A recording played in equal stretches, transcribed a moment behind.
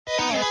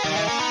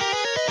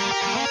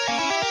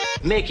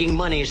Making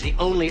money is the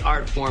only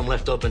art form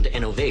left open to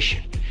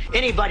innovation.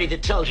 Anybody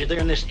that tells you they're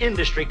in this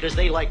industry because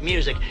they like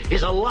music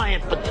is a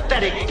lying,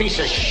 pathetic piece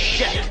of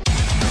shit.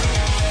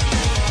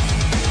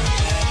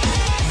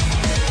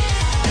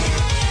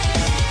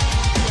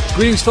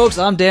 Greetings, folks.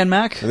 I'm Dan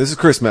Mack. And this is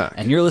Chris Mack.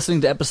 And you're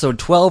listening to episode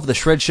 12 of the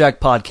Shred Shack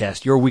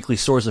Podcast, your weekly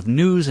source of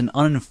news and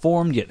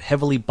uninformed yet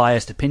heavily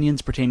biased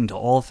opinions pertaining to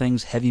all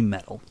things heavy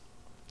metal.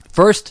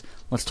 First,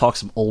 let's talk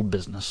some old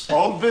business.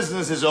 Old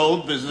business is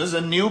old business,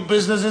 and new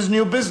business is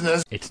new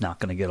business. It's not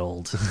going to get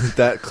old.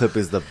 That clip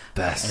is the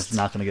best. It's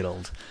not going to get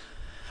old.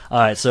 All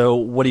right, so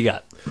what do you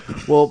got?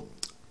 Well,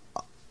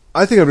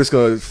 I think I'm just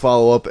going to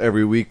follow up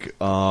every week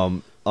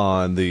on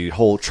the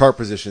whole chart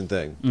position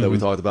thing that we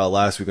talked about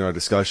last week in our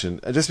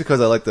discussion. And just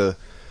because I like to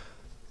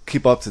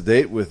keep up to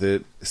date with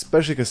it,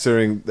 especially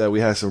considering that we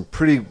had some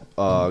pretty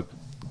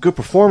good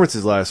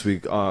performances last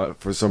week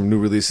for some new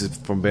releases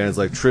from bands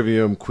like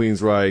Trivium,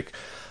 Queensryche,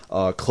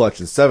 Clutch,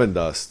 and Seven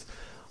Dust.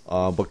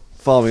 But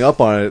following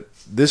up on it,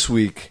 this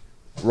week,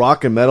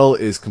 rock and metal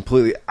is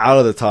completely out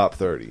of the top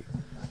 30.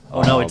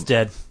 Oh, no, it's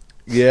dead.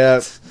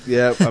 Yeah.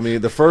 I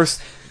mean, the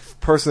first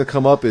person to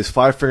come up is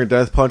Five Finger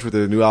Death Punch with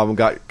their new album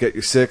Get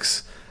Your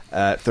Six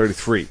at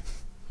 33.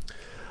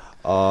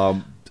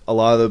 A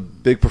lot of the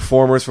big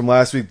performers from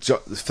last week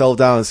fell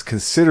down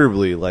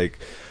considerably. Like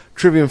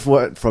Trivium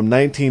went from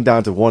 19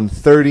 down to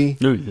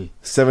 130.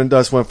 Seven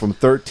Dust went from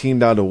 13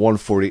 down to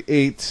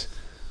 148.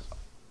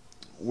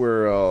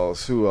 Where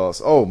else? Who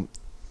else? Oh,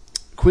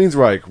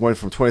 Queensryche went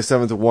from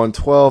 27 to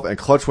 112, and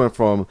Clutch went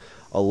from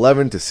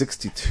 11 to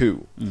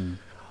 62.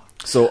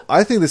 So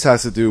I think this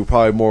has to do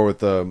probably more with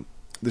the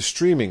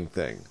streaming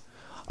thing.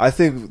 I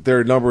think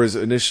their numbers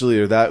initially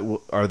are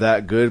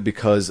that good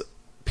because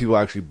people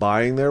are actually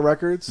buying their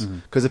records.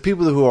 Because the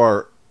people who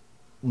are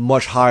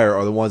much higher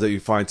are the ones that you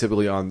find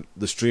typically on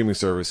the streaming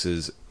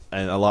services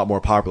and a lot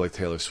more popular, like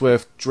Taylor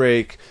Swift,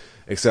 Drake,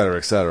 etc.,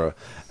 etc.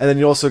 And then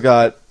you also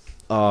got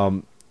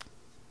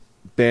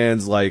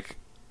bands like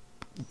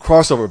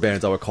crossover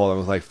bands, I would call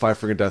them, like Five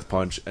Finger Death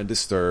Punch and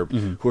Disturbed,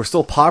 who are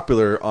still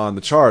popular on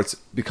the charts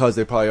because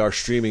they probably are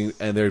streaming,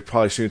 and they're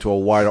probably streaming to a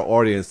wider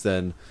audience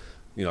than,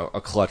 you know,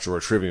 a Clutch or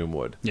a Trivium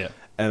would. Yeah.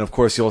 And of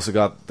course, you also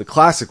got the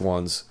classic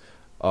ones,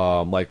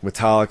 like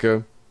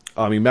Metallica.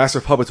 I mean, Master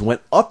of Puppets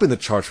went up in the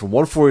charts from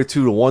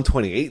 142 to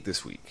 128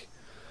 this week,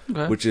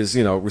 which is,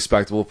 you know,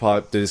 respectable.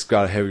 Probably they just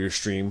got a heavier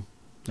stream,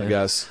 I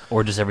guess.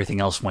 Or just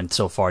everything else went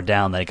so far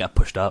down that it got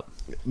pushed up.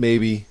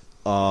 Maybe.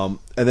 And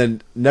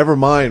then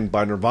Nevermind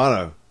by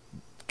Nirvana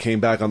came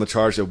back on the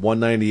charts at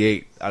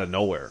 198 out of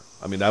nowhere.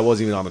 I mean, that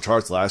wasn't even on the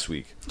charts last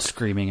week.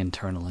 Screaming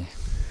internally.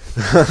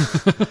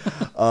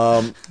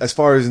 As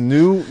far as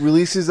new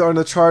releases on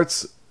the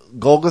charts,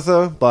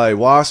 Golgotha by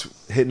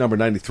Wasp hit number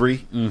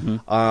 93.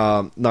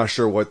 Not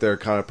sure what their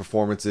kind of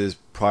performance is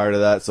prior to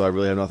that, so I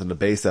really have nothing to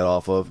base that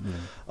off of.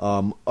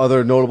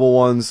 Other notable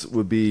ones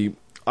would be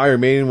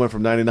Iron Maiden went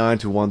from 99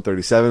 to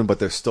 137, but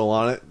they're still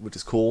on it, which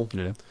is cool.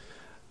 Yeah.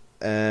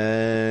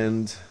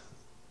 And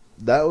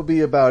that would be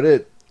about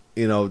it.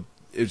 You know,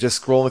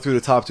 just scrolling through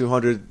the top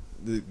 200,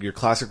 your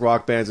classic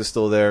rock bands are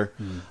still there.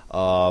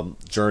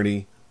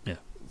 Journey,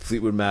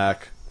 Fleetwood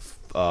Mac,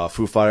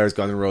 Foo Fighters,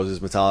 Guns N' Roses,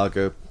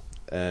 Metallica,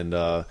 and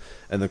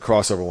the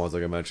crossover ones,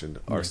 like I mentioned,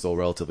 are still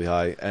relatively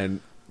high. And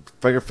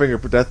Finger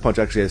Death Punch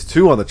actually has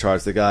two on the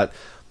charts. They got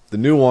the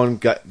new one,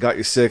 Got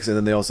Your Six, and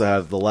then they also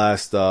have the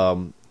last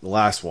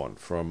one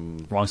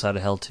from Wrong Side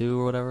of Hell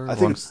 2 or whatever. I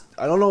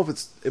don't know if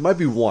it might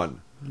be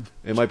one.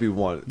 It might be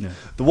one. Yeah.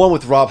 The one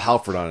with Rob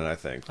Halford on it, I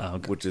think. Oh,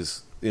 okay. Which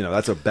is, you know,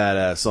 that's a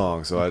badass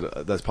song. So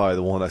that's probably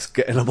the one that's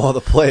getting them all the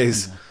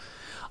plays.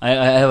 I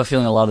have a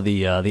feeling a lot of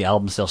the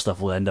album sale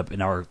stuff will end up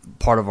in our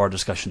part of our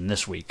discussion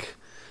this week.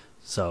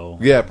 So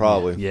yeah,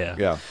 probably.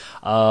 Yeah.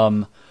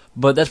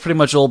 But that's pretty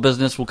much old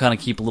business. We'll kind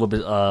of keep a little bit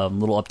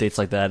little updates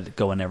like that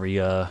going every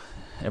week.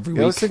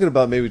 I was thinking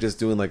about maybe just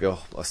doing like a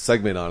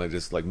segment on it,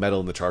 just like metal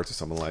in the charts or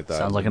something like that.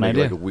 Sounds like an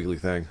maybe idea. Like a weekly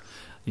thing.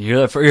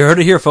 You heard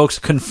it here, folks.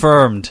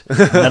 Confirmed.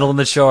 Metal in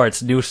the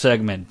charts. New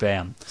segment.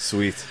 Bam.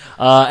 Sweet.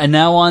 And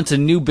now on to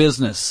new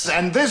business.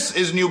 And this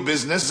is new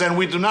business, and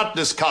we do not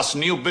discuss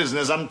new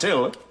business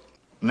until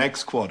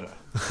next quarter.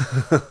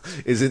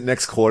 Is it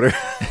next quarter?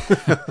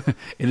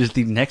 It is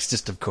the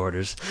nextest of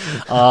quarters.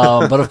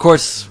 But of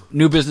course,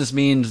 new business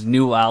means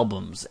new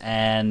albums.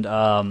 And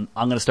I'm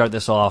going to start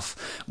this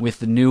off with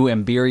the new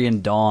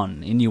Emberian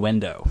Dawn,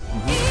 Innuendo.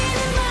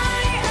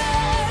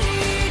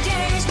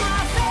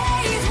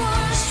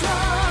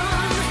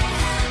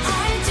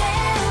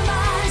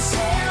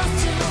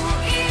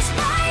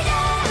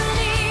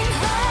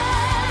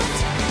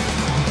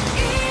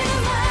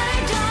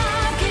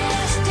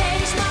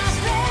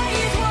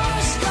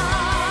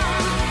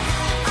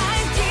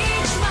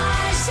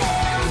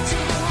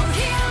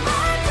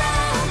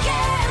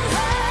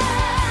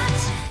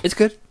 It's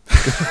good.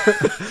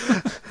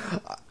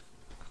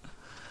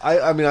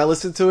 I mean, I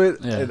listened to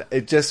it, and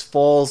it just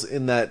falls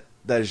in that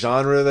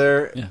genre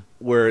there,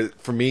 where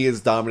for me it's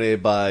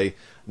dominated by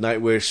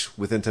Nightwish,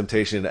 Within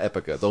Temptation, and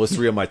Epica. Those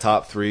three are my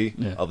top three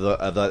of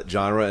that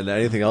genre, and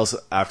anything else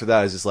after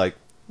that is just like,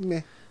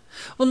 meh.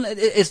 Well,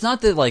 it's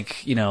not that,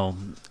 like, you know,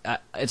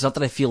 it's not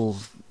that I feel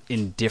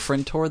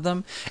indifferent toward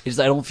them. It's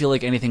I don't feel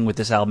like anything with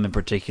this album in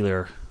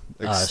particular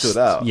stood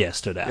out. Yeah,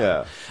 stood out.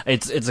 Yeah.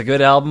 It's a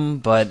good album,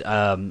 but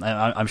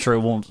I'm sure it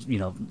won't, you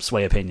know,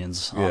 sway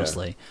opinions,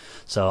 honestly. Yeah.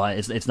 So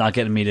it's not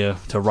getting me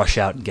to rush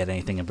out and get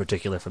anything in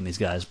particular from these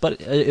guys,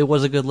 but it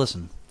was a good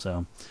listen.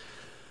 So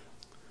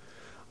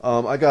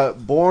I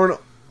got Born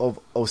of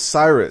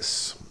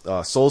Osiris,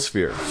 Soul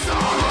Sphere.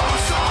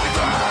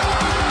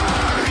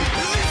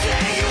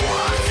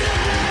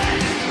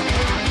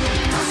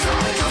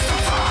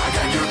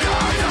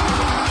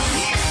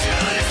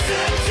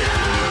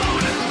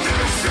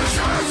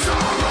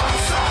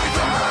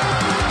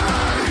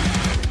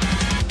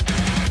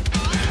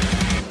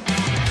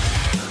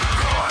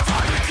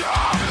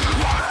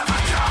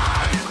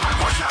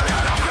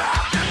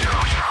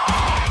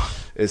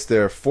 It's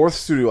their fourth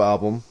studio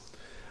album.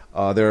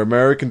 They're an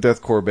American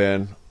deathcore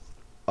band.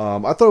 I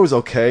thought it was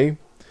okay.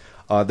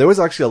 There was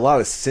actually a lot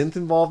of synth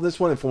involved in this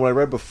one, and from what I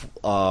read before,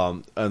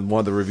 and one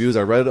of the reviews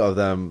I read of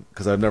them,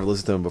 because I've never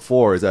listened to them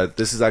before, is that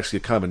this is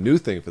actually kind of a new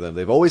thing for them.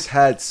 They've always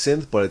had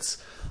synth, but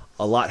it's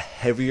a lot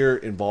heavier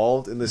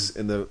involved in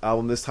the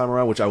album this time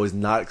around, which I was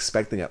not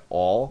expecting at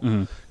all.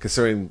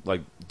 Considering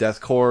like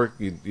deathcore,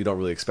 you don't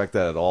really expect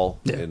that at all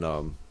in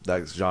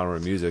that genre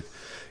of music.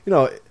 You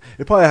know,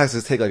 it probably has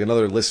to take like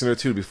another listen or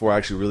two before I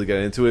actually really get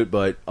into it.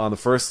 But on the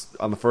first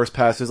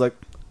pass, it's like,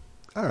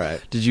 all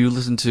right. Did you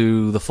listen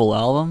to the full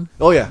album?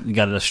 Oh yeah, you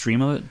got a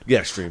stream of it?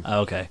 Yeah, stream.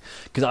 Okay,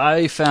 because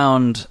I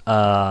found,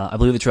 I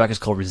believe the track is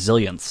called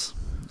Resilience.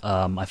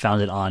 I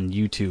found it on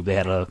YouTube. They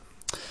had a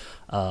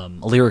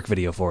lyric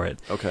video for it.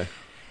 Okay,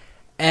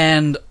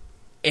 and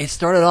it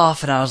started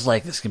off, and I was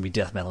like, "This is gonna be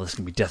death metal. This is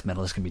gonna be death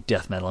metal. This is gonna be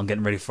death metal." I'm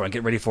getting ready for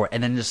it.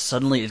 And then just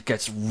suddenly it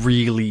gets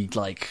really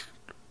like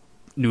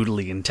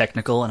noodly and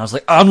technical, and I was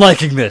like, I'm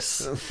liking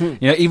this. You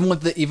know, even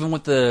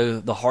with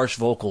the harsh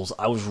vocals,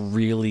 I was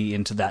really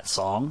into that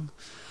song.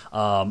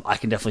 I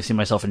can definitely see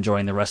myself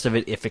enjoying the rest of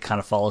it if it kind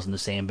of follows in the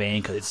same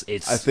vein, because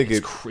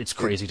it's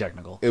crazy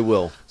technical. It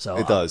will. So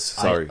it does.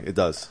 It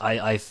does.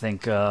 I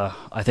think I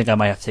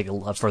might have to take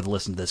a further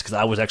listen to this, because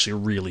I was actually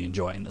really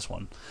enjoying this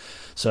one.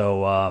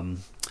 So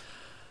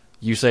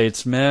you say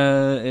it's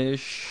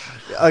meh-ish?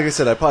 Like I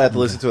said, I probably have to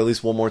listen to it at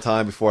least one more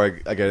time before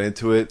I get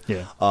into it.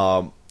 Yeah.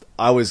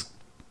 I was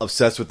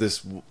obsessed with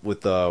this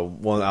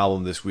one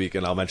album this week,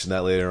 and I'll mention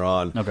that later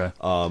on. Okay.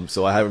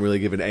 So I haven't really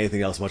given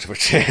anything else much of a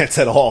chance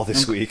at all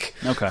this week.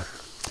 Okay.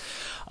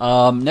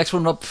 Next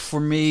one up for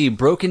me,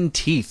 Broken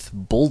Teeth,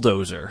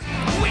 Bulldozer.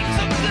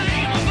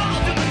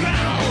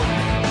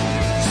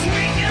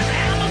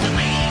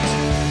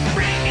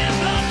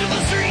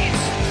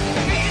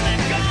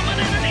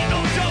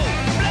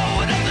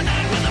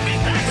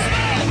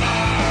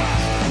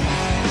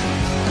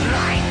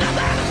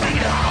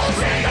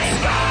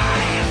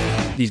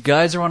 These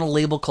guys are on a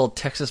label called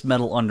Texas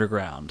Metal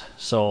Underground,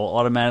 so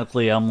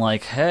automatically I'm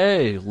like,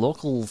 hey,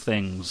 local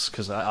things,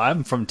 because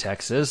I'm from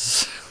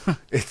Texas.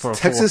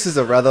 Texas is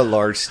a rather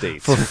large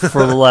state. for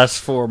the last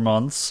 4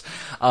 months.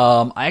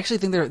 I actually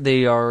think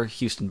they are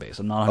Houston-based.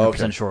 I'm not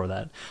 100% sure of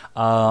that.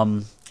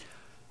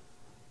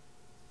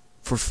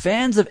 For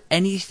fans of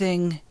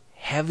anything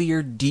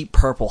heavier Deep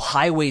Purple,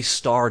 Highway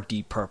Star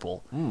Deep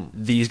Purple,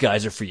 these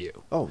guys are for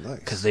you. Oh, nice.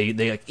 Because they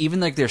like, even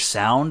like their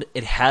sound,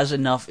 it has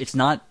enough. It's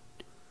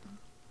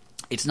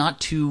not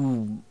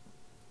too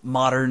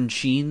modern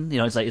sheen. You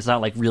know, it's not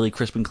like really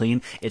crisp and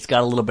clean. It's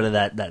got a little bit of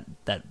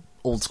that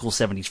old school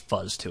 70s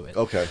fuzz to it.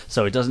 Okay.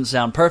 So it doesn't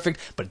sound perfect,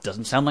 but it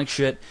doesn't sound like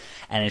shit,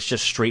 and it's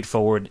just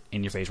straightforward,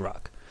 in your face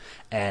rock.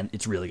 And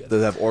it's really good.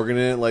 Does it have organ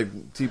in it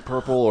like Deep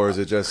Purple, or is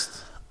it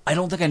just... I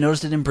don't think I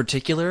noticed it in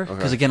particular,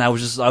 because again, I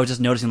was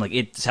just noticing like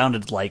it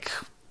sounded like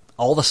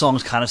all the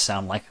songs kind of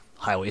sound like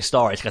Highway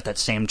Star. It's got that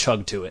same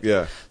chug to it.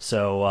 Yeah.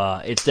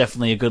 So it's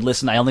definitely a good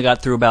listen. I only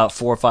got through about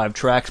 4 or 5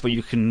 tracks, but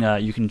you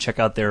can check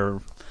out their.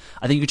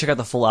 I think you can check out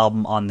the full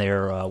album on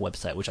their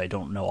website, which I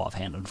don't know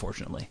offhand,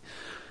 unfortunately.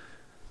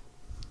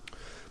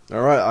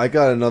 All right, I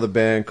got another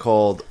band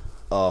called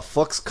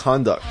Flux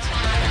Conduct.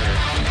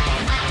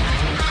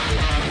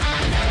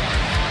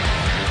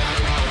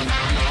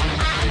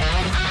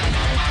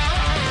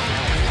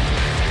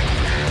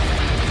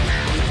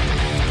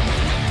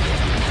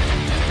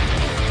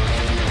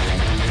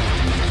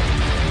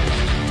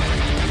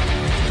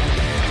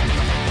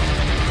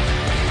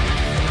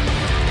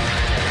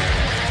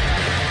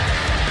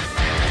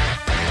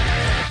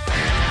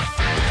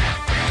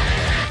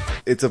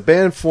 It's a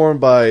band formed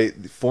by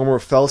former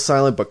Fell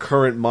Silent but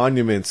current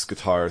Monuments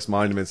guitarist.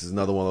 Monuments is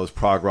another one of those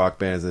prog rock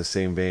bands in the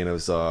same vein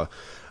as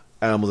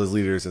Animals as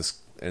Leaders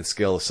and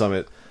Scale of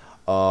Summit.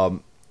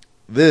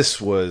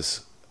 This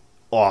was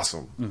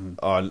awesome.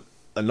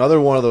 Another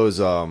one of those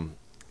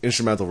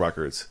instrumental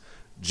records.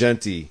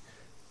 Genty,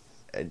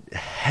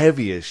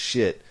 heavy as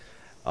shit.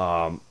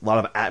 A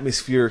lot of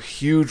atmosphere,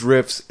 huge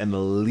riffs, and the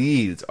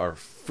leads are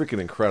freaking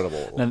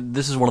incredible. Now,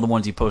 this is one of the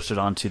ones you posted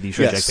onto the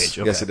Shred Jack page.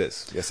 Okay. Yes, it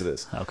is. Yes, it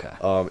is. Okay.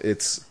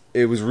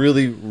 It was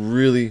really,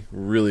 really,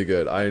 really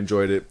good. I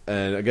enjoyed it,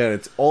 and again,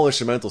 it's all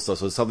instrumental stuff,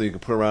 so it's something you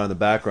can put around in the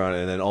background,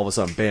 and then all of a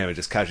sudden, bam! It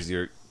just catches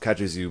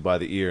you by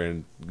the ear,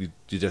 and you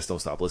just don't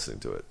stop listening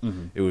to it.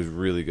 Mm-hmm. It was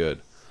really good.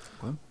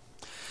 Okay.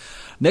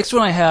 Next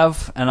one I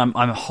have, and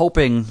I'm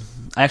hoping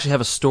I actually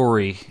have a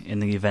story in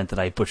the event that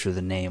I butcher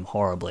the name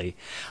horribly.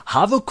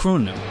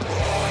 Havakrunu.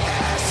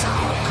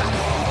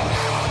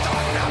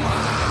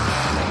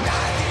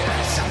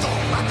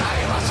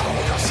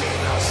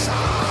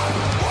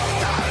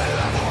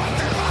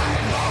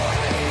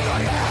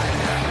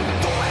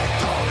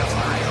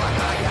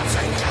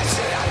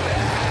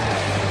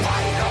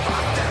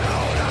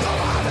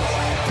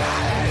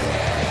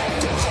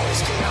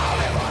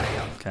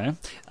 Okay,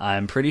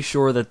 I'm pretty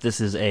sure that this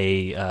is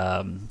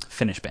a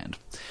Finnish band.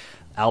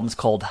 Album's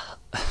called,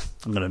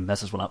 I'm going to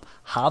mess this one up,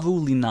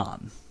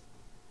 Havulinan.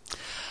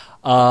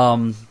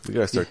 We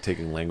gotta start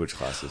taking language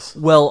classes.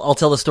 Well, I'll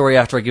tell the story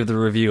after I give the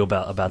review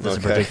about this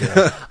in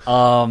particular.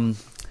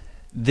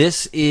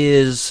 This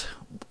is,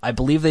 I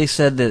believe they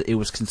said that it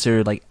was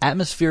considered like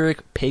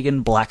atmospheric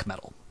pagan black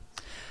metal.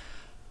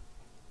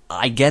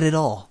 I get it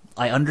all.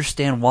 I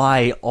understand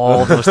why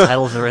all those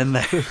titles are in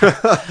there.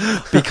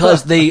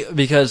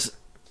 because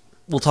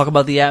we'll talk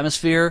about the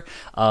atmosphere.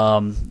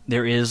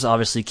 There is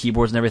obviously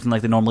keyboards and everything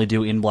like they normally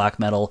do in black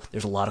metal.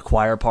 There's a lot of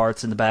choir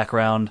parts in the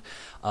background.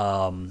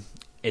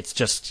 It's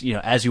just,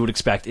 as you would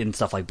expect in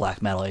stuff like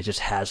black metal, it just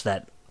has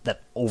that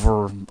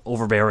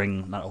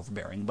overbearing, not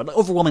overbearing, but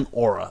overwhelming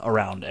aura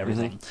around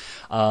everything.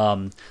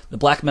 Mm-hmm. The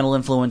black metal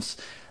influence,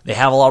 they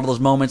have a lot of those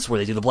moments where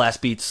they do the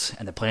blast beats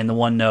and they're playing the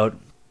one note.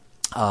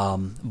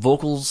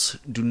 Vocals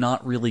do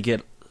not really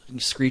get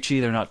screechy.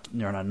 They're not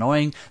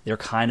annoying. They're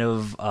kind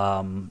of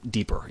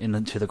deeper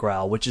into the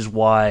growl, which is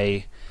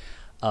why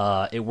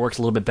it works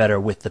a little bit better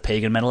with the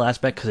pagan metal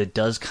aspect, because it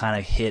does kind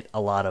of hit a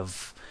lot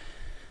of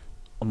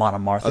Amon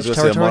Amarth. I was going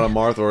to say Amon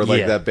Amarth, or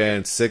like that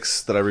band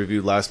 6 that I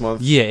reviewed last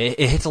month. Yeah,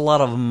 it hits a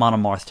lot of Amon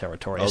Amarth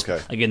territory. Okay.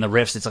 Again, the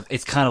riffs,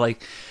 it's kind of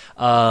like,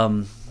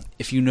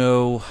 if you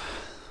know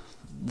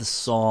the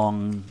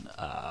song,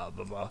 I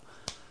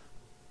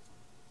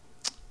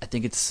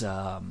think it's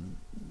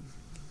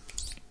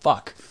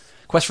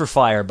Quest for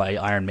Fire by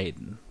Iron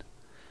Maiden.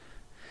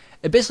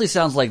 It basically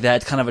sounds like that.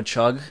 It's kind of a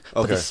chug,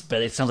 but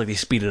it sounds like they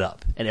speed it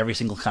up, and every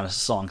single kind of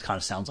song kind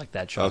of sounds like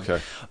that chug.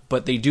 Okay.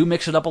 But they do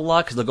mix it up a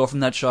lot, because they'll go from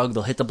that chug,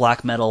 they'll hit the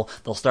black metal,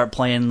 they'll start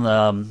playing,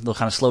 they'll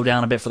kind of slow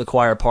down a bit for the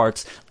choir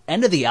parts.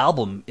 End of the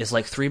album is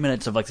like 3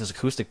 minutes of like this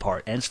acoustic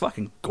part, and it's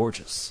fucking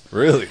gorgeous.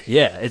 Really?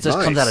 Yeah, it just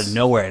comes out of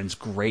nowhere, and it's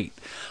great.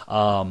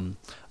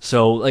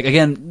 So, like,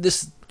 again,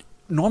 this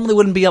normally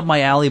wouldn't be up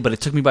my alley, but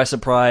it took me by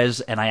surprise,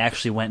 and I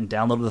actually went and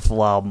downloaded the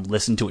full album,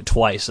 listened to it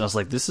twice, and I was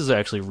like, this is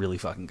actually really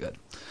fucking good.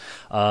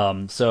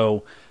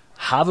 So,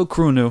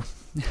 Havakrunu,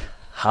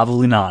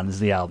 Havulinan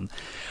is the album.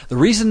 The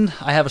reason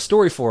I have a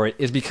story for it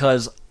is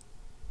because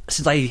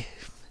since I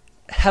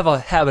have a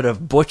habit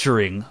of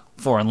butchering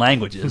foreign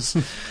languages,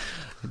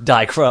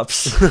 Die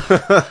Krups,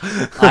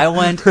 I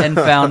went and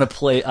found a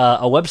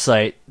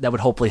website that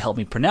would hopefully help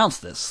me pronounce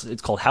this.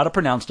 It's called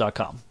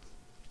howtopronounce.com.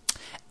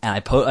 And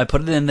I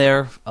put it in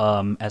there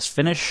as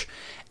Finnish,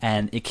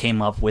 and it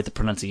came up with the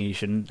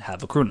pronunciation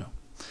Havakrunu.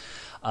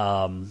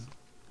 I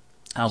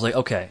was like,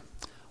 okay,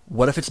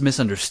 what if it's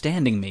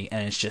misunderstanding me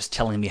and it's just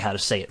telling me how to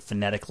say it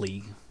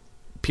phonetically,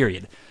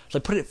 period? So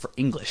I put it for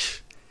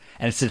English,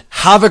 and it said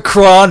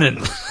Havakronen.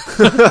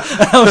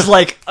 I was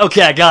like,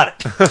 okay, I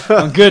got it.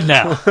 I'm good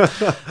now.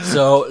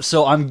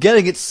 So I'm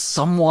getting it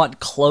somewhat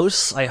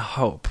close, I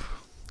hope.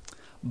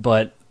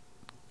 But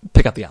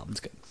pick up the album, it's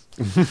good.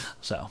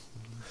 So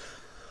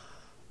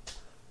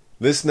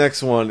this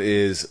next one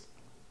is,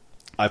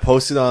 I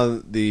posted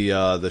on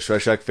the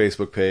Shred Shack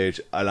Facebook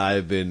page, and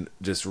I've been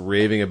just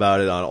raving about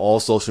it on all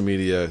social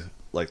media,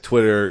 like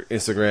Twitter,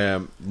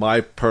 Instagram,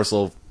 my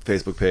personal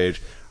Facebook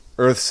page,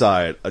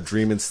 Earthside, A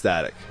Dream in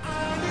Static.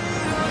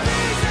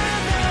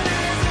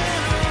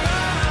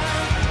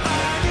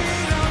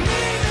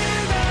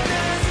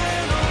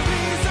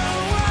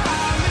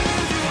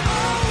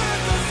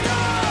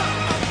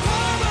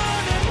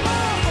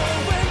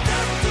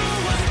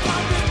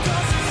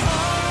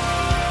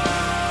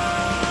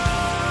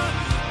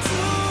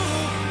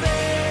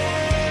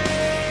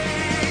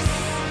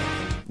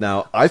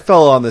 Now, I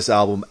fell on this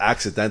album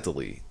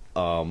accidentally.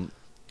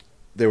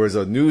 There was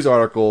a news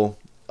article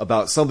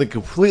about something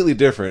completely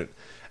different,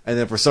 and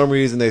then for some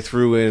reason they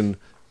threw in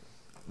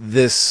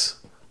this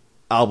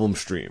album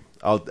stream.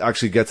 I'll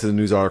actually get to the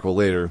news article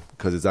later,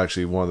 because it's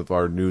actually one of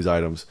our news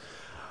items.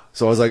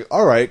 So I was like,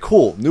 all right,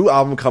 cool. New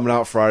album coming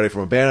out Friday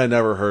from a band I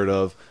never heard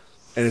of,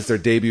 and it's their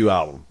debut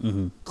album.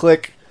 Mm-hmm.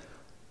 Click.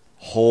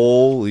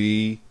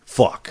 Holy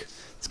fuck.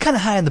 It's kind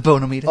of high in the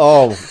bonometer.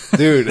 Oh,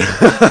 dude.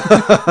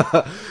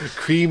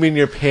 Cream in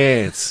your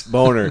pants.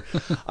 Boner.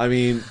 I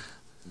mean,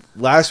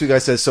 last week I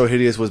said So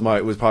Hideous was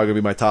probably going to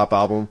be my top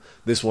album.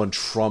 This one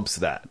trumps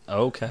that.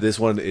 Okay. This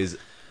one is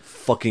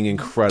fucking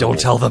incredible. Don't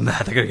tell them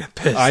that; they're gonna get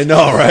pissed. I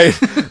know, right?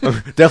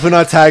 Definitely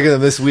not tagging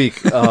them this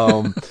week.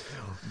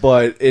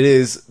 But it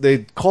is. They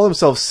call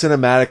themselves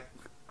cinematic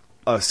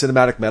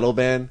metal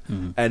band,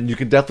 and you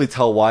can definitely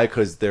tell why,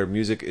 because their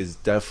music is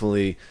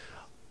definitely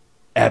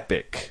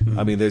epic.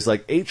 I mean, there's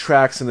like 8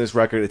 tracks in this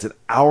record. It's an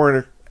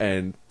hour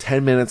and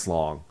 10 minutes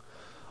long.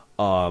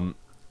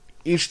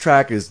 Each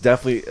track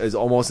is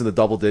almost in the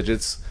double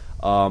digits.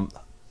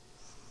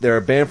 They're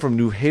a band from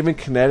New Haven,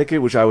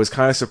 Connecticut, which I was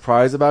kind of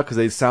surprised about because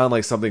they sound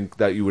like something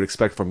that you would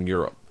expect from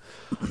Europe.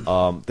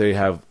 They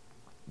have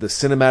the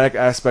cinematic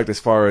aspect as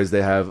far as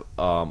they have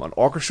an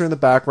orchestra in the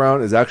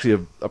background. Is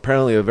actually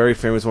apparently a very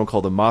famous one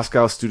called the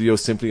Moscow Studio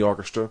Symphony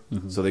Orchestra.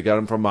 So they got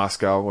them from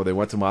Moscow, or they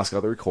went to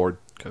Moscow to record.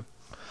 Okay.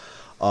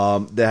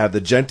 They have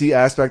the djenty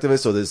aspect of it,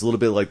 so there's a little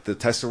bit like the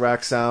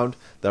Tesseract sound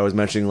that I was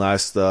mentioning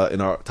last in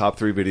our top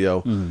 3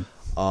 video.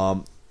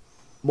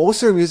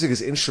 Most of their music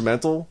is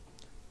instrumental,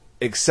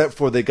 except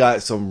for they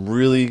got some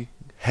really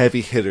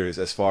heavy hitters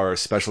as far as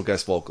special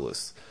guest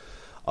vocalists.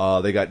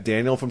 They got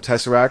Daniel from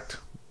Tesseract,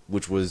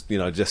 which was,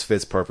 just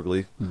fits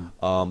perfectly.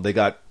 They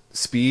got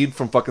Speed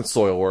from fucking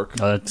Soilwork,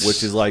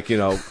 which is like,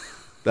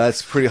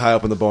 that's pretty high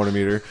up in the boner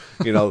meter.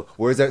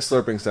 Where's that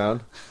slurping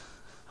sound?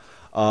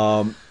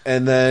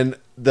 And then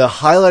the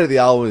highlight of the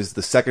album is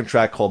the second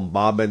track called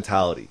Mob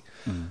Mentality.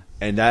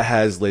 And that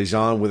has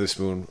Lejean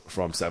Witherspoon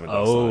from Seven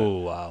Dust on it. Oh,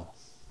 wow.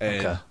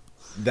 And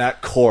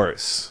that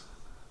chorus,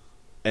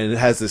 and it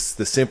has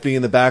the symphony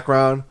in the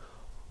background.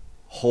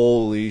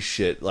 Holy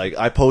shit. Like,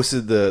 I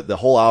posted the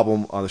whole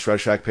album on the Shred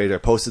Shack page. I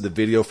posted the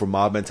video for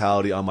Mob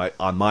Mentality on my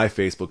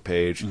Facebook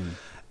page.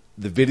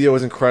 The video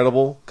is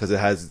incredible because it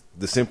has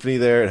the symphony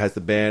there, it has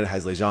the band, it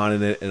has Lejean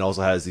in it, and it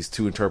also has these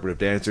 2 interpretive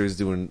dancers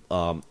doing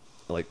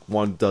like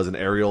one does an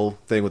aerial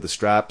thing with the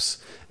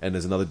straps, and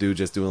there's another dude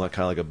just doing like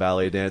kind of like a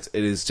ballet dance.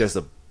 It is just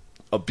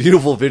a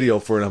beautiful video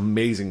for an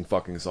amazing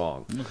fucking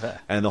song. Okay.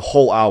 And the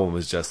whole album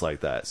is just like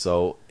that.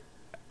 So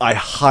I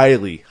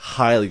highly,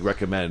 highly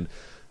recommend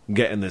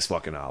getting this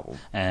fucking album.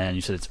 And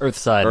you said it's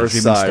Earthside,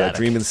 Earthside,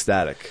 Dream and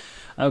Static.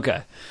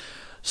 Okay.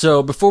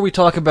 So before we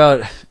talk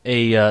about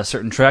a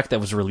certain track that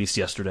was released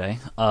yesterday,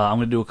 I'm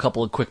going to do a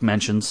couple of quick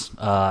mentions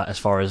as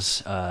far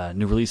as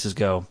new releases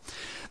go.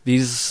 A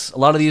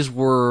lot of these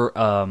were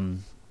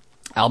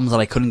albums that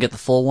I couldn't get the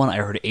full one. I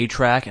heard a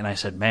track and I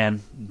said,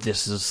 "Man,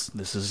 this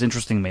is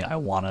interesting to me. I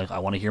want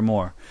to hear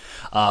more."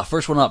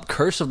 First one up,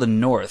 Curse of the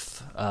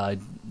North, I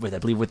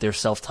believe with their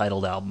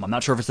self-titled album. I'm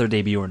not sure if it's their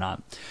debut or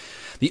not.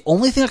 The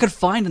only thing I could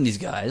find in these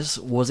guys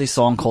was a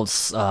song called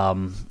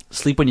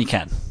 "Sleep When You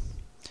Can."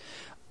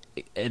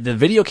 The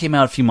video came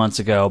out a few months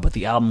ago, but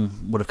the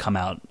album would have come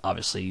out,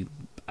 obviously,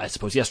 I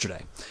suppose,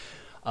 yesterday.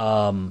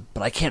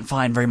 But I can't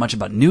find very much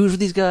about news with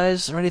these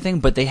guys or anything,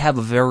 but they have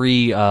a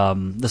very,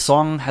 the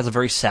song has a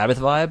very Sabbath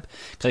vibe,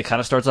 because it kind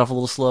of starts off a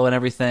little slow and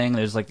everything.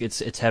 There's like,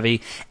 it's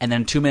heavy, and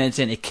then 2 minutes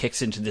in, it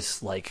kicks into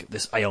this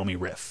Iommi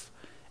riff,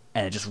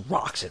 and it just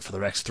rocks it for the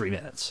next 3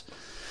 minutes.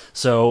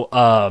 So,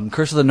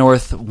 Curse of the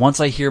North, once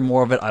I hear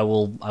more of it, I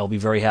will be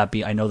very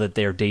happy. I know that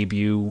their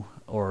debut,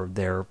 or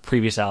their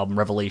previous album,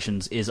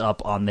 Revelations, is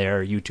up on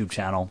their YouTube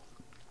channel.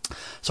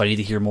 So I need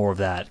to hear more of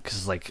that,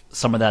 because like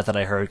some of that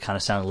I heard kind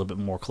of sounded a little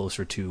bit more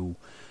closer to,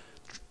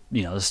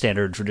 the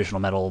standard traditional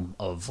metal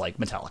of like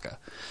Metallica.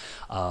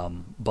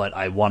 But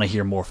I want to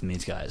hear more from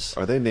these guys.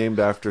 Are they named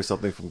after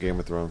something from Game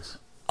of Thrones?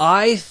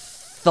 I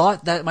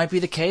thought that might be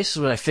the case,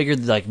 but I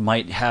figured like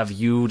might have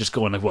you just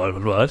going like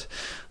what,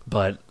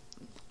 but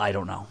I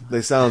don't know.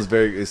 It sounds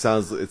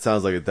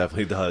like it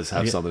definitely does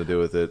have something to do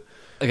with it.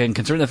 Again,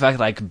 considering the fact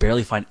that I could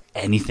barely find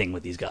anything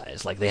with these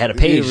guys, like they had a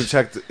page.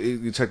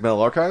 You checked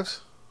Metal Archives?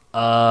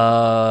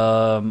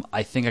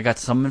 I think I got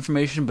some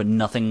information, but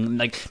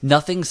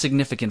nothing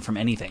significant from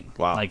anything.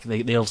 Wow. Like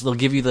they'll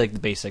give you like the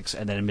basics,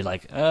 and then be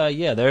like,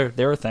 yeah,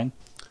 they're a thing.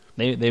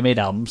 They made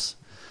albums.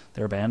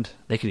 They're a band.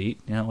 They could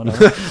eat,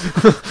 whatever.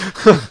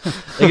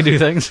 They could do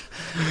things.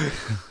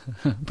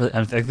 But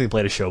I think they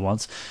played a show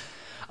once.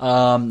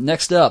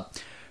 Next up,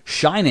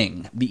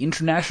 Shining, the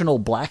International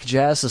Black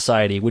Jazz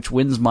Society, which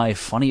wins my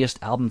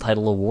funniest album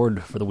title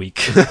award for the week.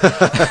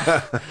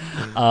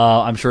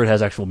 I'm sure it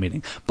has actual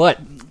meaning. But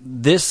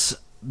this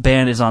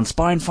band is on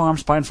Spine Farm.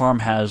 Spine Farm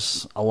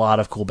has a lot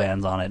of cool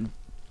bands on it.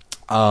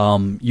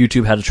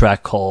 YouTube had a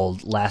track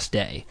called Last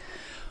Day.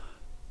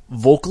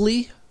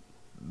 Vocally,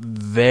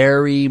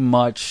 very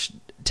much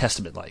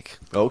Testament-like.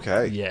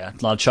 Okay. Yeah,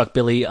 a lot of Chuck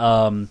Billy.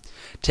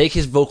 Take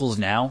his vocals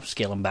now,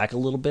 scale them back a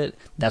little bit.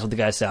 That's what the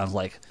guy sounds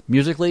like.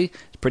 Musically,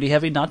 it's pretty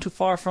heavy, not too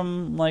far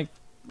from, like...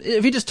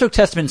 If you just took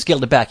Testament and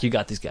scaled it back, you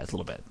got these guys a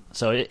little bit.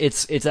 So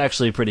it's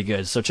actually pretty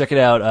good. So check it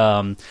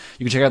out.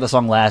 You can check out the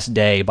song Last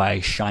Day by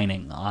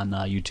Shining on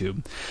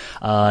YouTube.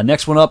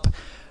 Next one up,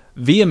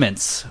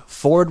 Vehemence,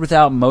 Forward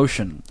Without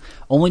Motion.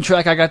 Only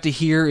track I got to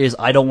hear is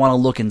I Don't Want to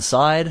Look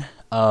Inside.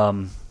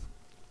 Kind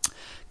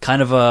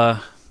of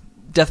a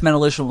death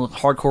metal-ish,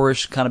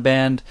 hardcore-ish kind of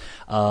band.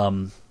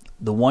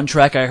 The one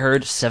track I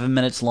heard, 7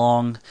 minutes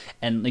long,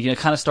 and it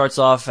kind of starts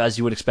off as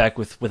you would expect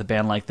with a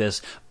band like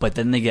this, but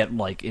then they get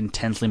like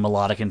intensely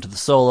melodic into the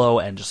solo,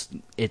 and just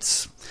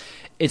it's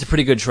a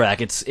pretty good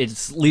track.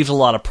 It's leaves a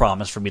lot of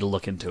promise for me to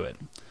look into it.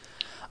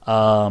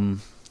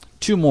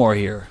 Two more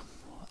here.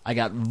 I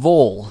got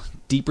Vol,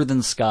 Deeper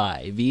Than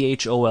Sky.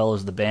 VHOL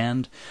is the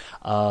band.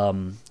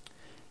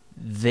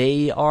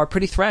 They are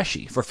pretty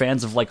thrashy for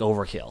fans of like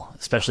Overkill,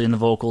 especially in the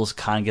vocals.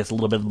 Kind of gets a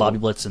little bit of Bobby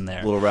Blitz in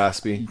there, A little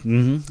raspy.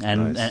 mm-hmm.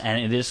 And Nice.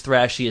 and it is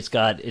thrashy.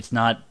 It's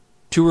not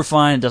too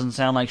refined. It doesn't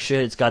sound like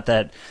shit. It's got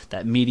that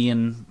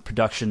median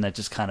production that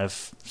just kind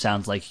of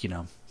sounds like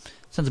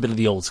sounds a bit of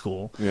the old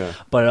school. Yeah.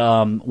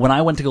 But when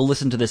I went to go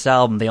listen to this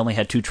album, they only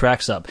had 2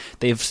 tracks up.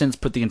 They've since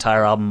put the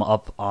entire album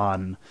up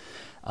on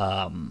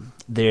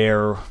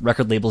their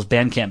record label's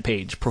Bandcamp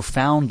page,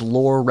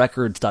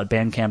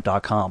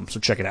 profoundlorerecords.bandcamp.com. So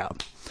check it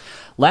out.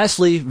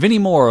 Lastly, Vinnie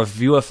Moore of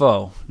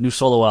UFO, new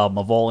solo album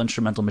of all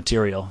instrumental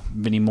material.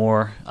 Vinnie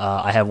Moore,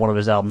 I have one of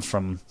his albums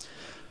from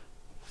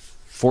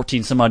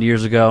 14 some odd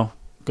years ago.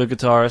 Good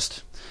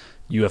guitarist.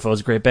 UFO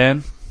is a great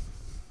band.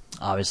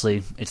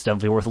 Obviously, it's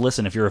definitely worth a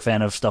listen if you're a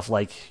fan of stuff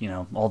like,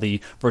 all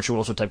the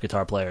virtuoso type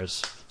guitar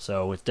players.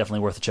 So it's definitely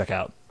worth a check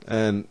out.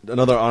 And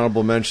another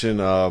honorable mention,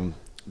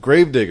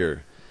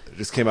 Gravedigger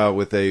just came out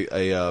with a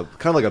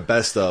kind of like a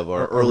best of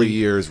or early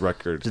years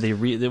record. Was it a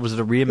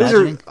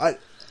reimagining?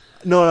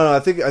 No. I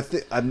think I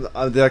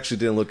actually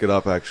didn't look it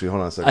up. Actually,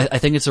 hold on a second. I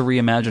think it's a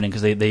reimagining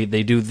because they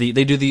do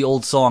the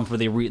old songs, but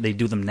they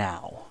do them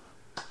now.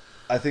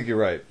 I think you're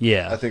right.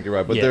 Yeah. I think you're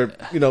right. But Yeah.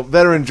 they're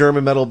veteran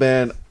German metal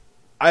band.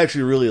 I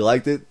actually really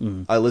liked it.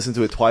 Mm. I listened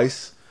to it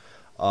twice.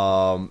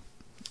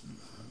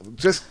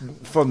 Just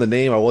from the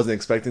name, I wasn't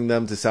expecting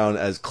them to sound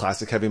as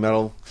classic heavy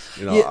metal.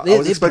 Yeah, I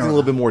was expecting a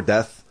little bit more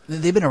death.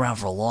 They've been around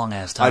for a long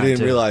ass time. I didn't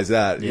too. realize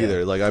that Yeah.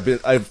 either. Like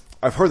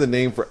I've heard the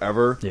name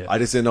forever. Yeah. I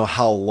just didn't know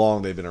how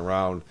long they've been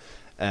around,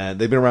 and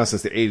they've been around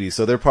since the '80s.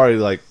 So they're probably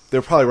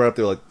right up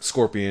there like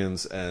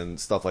Scorpions and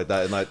stuff like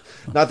that, and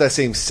not that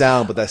same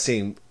sound, but that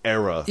same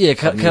era. Yeah,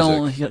 of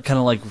music. kind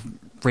of like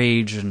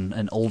Rage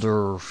and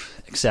older,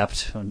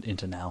 except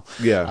into now.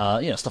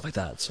 Yeah. Stuff like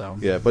that. So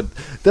Yeah, but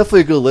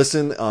definitely a good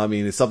listen. I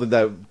mean, it's something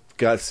that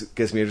gets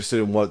me interested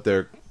in what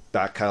their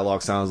back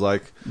catalog sounds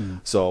like.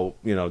 So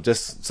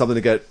just something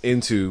to get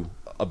into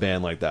a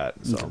band like that.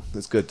 So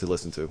it's good to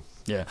listen to.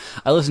 Yeah,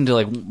 I listened to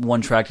like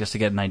one track just to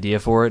get an idea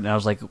for it, and I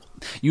was like,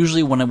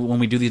 usually when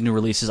we do these new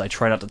releases, I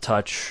try not to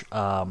touch.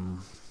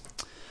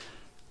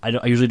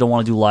 I usually don't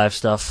want to do live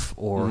stuff,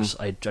 or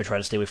I try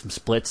to stay away from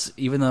splits.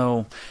 Even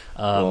though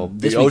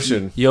the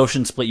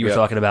Ocean split you were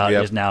talking about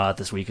is now out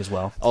this week as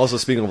well. Also,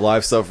 speaking of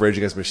live stuff, Rage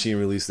Against the Machine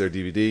released their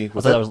DVD. I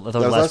thought that was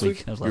last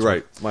week. That was last You're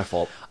week. right, my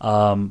fault.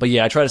 But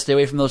yeah, I try to stay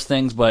away from those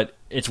things, but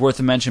it's worth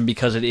a mention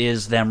because it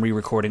is them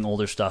re-recording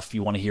older stuff.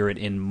 You want to hear it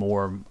in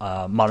more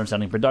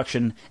modern-sounding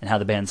production and how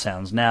the band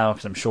sounds now,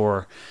 because I'm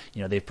sure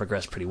they've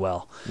progressed pretty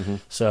well.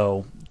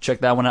 So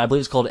check that one out. I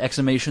believe it's called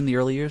Exhumation, the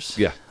early years?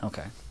 Yeah.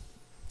 Okay.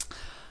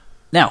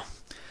 Now,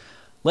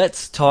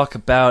 let's talk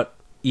about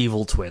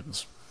Evil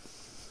Twins.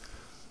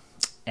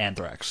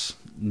 Anthrax.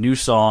 New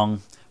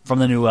song from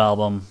the new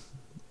album,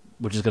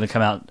 which is going to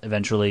come out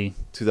eventually.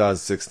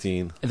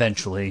 2016.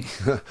 Eventually.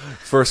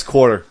 First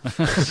quarter.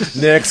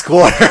 Next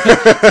quarter.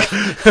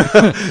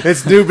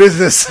 It's new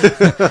business.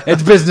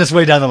 It's business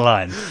way down the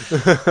line.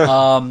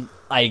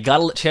 I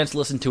got a chance to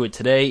listen to it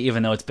today,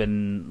 even though it's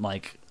been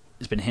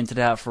hinted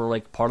at for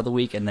part of the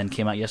week, and then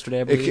came out yesterday,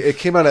 I believe. It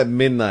came out at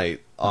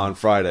midnight on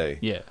Friday.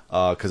 Yeah.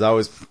 Because I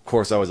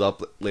was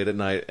up late at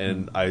night,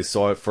 and I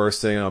saw it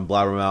first thing on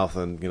Blabbermouth,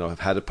 and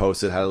I've had to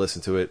post it, had to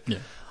listen to it. Yeah.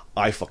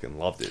 I fucking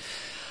loved it.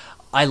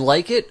 I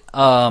like it.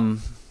 I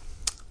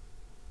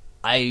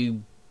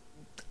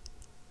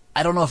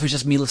don't know if it's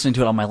just me listening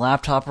to it on my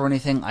laptop or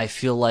anything. I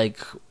feel like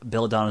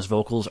Belladonna's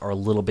vocals are a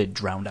little bit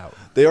drowned out.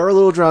 They are a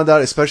little drowned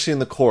out, especially in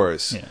the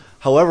chorus. Yeah.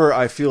 However,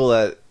 I feel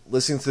that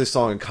listening to this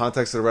song in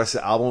context of the rest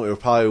of the album, it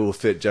probably will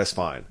fit just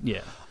fine.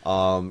 Yeah.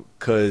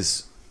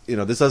 Because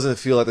this doesn't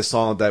feel like the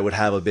song that would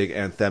have a big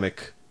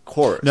anthemic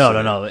chorus.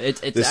 No.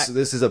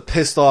 This is a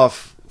pissed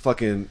off,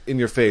 fucking in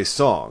your face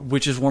song.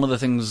 Which is one of the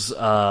things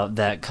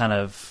that kind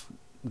of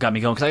got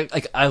me going,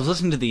 because I was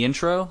listening to the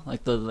intro, I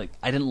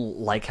didn't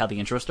like how the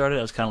intro started.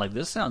 I was kind of like,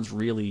 this sounds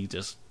really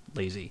just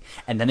lazy,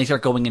 and then they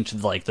start going into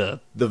the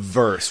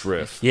verse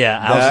riff.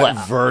 Yeah,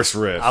 verse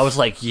riff. I was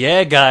like,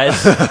 yeah,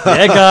 guys,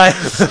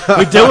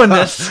 we're doing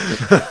this.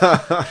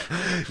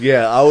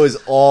 Yeah, I was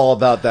all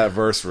about that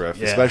verse riff,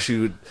 Yeah. especially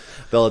with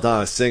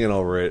Belladonna singing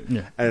over it,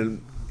 Yeah.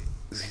 and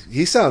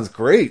he sounds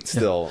great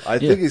still. I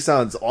think he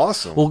sounds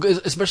awesome. Well,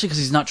 especially because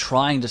he's not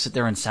trying to sit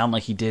there and sound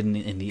like he did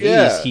in the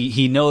Yeah. 80s.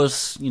 He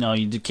knows,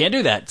 you can't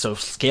do that, so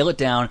scale it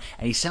down,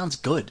 and he sounds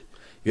good.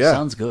 Yeah. He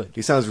sounds good.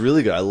 He sounds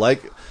really good.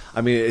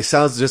 It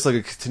sounds just like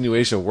a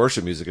continuation of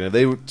worship music. And if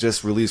they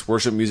just release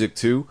worship music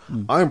too,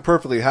 I'm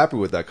perfectly happy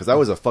with that, because that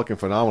was a fucking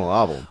phenomenal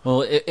album.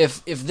 Well,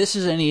 if this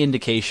is any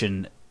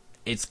indication,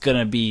 it's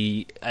gonna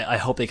be. I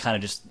hope they kind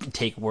of just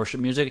take worship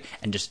music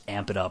and just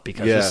amp it up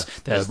because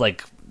there's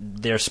like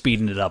they're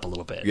speeding it up a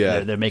little bit.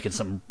 Yeah, they're making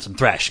some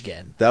thrash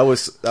again. That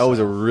was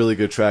a really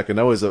good track, and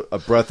that was a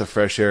breath of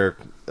fresh air.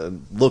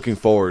 Looking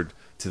forward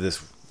to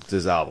this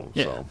album.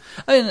 Yeah. So.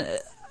 I mean,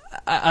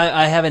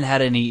 I haven't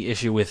had any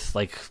issue with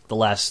like the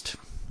last.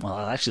 Well,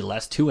 actually, the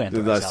last two Anthrax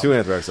albums. The last two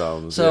Anthrax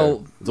albums.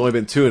 So it's only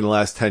been 2 in the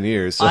last 10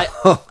 years. So.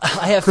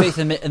 I have faith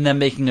in them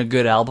making a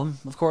good album,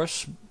 of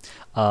course.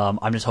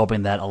 I'm just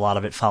hoping that a lot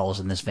of it follows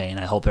in this vein.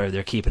 I hope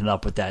they're keeping it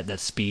up with that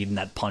speed and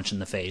that punch in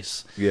the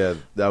face. Yeah,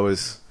 that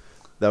was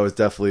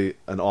definitely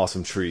an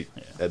awesome treat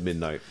at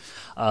midnight.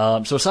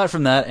 So aside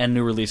from that and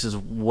new releases,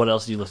 what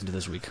else do you listen to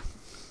this week?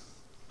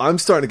 I'm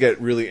starting to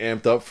get really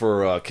amped up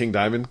for King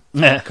Diamond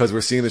because we're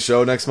seeing the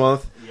show next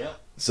month. Yep.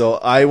 So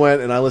I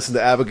went and I listened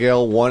to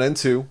Abigail 1 and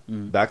 2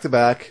 back to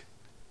back.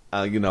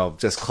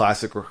 Just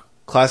classic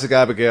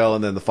Abigail,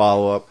 and then the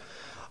follow up.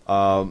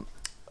 I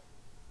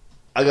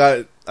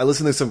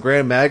listened to some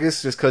Grand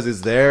Magus just because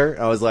it's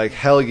there. I was like,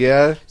 hell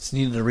yeah! Just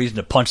needed a reason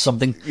to punch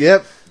something.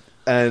 Yep,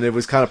 and it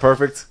was kind of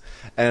perfect.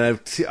 And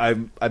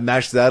I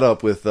matched that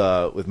up with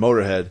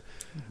Motorhead,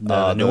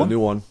 the new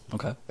one.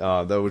 Okay,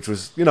 which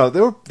was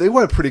they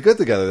went pretty good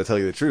together, to tell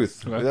you the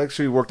truth. Okay. It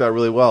actually worked out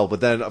really well.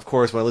 But then, of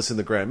course, when I listened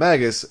to Grand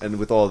Magus and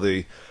with all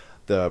the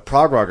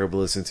prog rock I've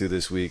listened to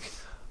this week,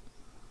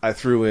 I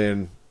threw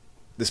in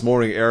this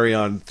morning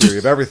Arion Theory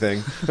of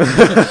Everything, and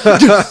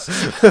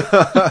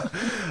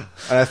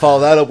I followed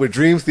that up with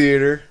Dream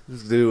Theater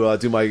to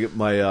do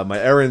my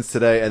errands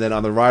today. And then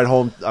on the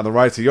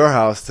ride to your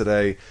house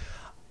today,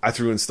 I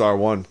threw in Star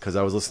One because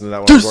I was listening to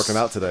that when I was working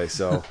out today.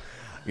 So.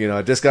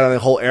 I just got on a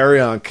whole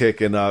Arion kick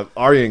and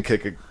Aryan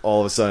kick all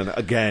of a sudden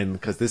again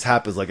because this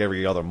happens like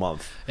every other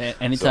month.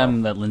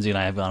 Anytime that Lindsay and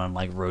I have gone on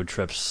like road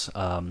trips,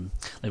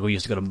 like we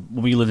used to go to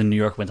when we lived in New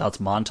York, went out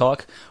to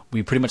Montauk.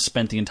 We pretty much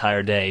spent the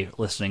entire day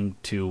listening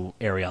to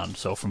Arion.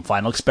 So from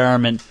Final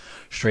Experiment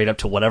straight up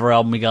to whatever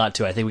album we got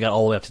to, I think we got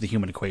all the way up to the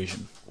Human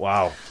Equation.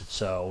 Wow!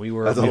 So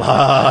that's a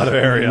lot of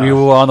Arion. We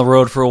were on the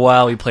road for a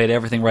while. We played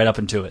everything right up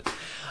into it.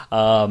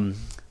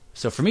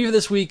 So for me for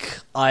this week,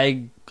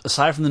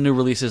 aside from the new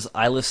releases,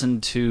 I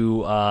listened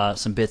to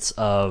some bits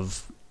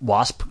of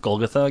Wasp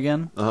Golgotha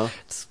again. Uh-huh.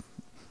 It's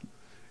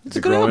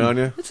a good growing on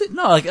you?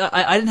 No, like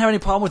I didn't have any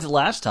problem with it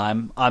last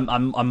time.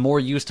 I'm more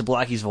used to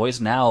Blackie's voice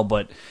now,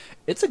 but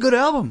it's a good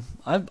album.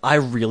 I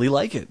really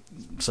like it.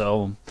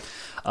 So,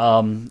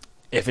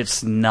 if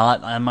it's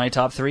not on my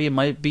top 3, it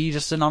might be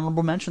just an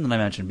honorable mention that I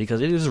mentioned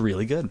because it is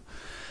really good.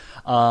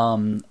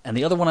 And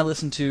the other one I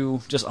listened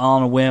to just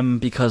on a whim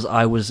because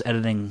I was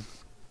editing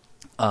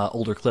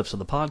older clips of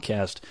the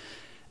podcast.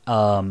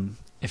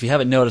 If you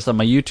haven't noticed on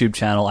my YouTube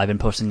channel, I've been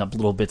posting up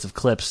little bits of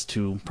clips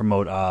to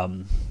promote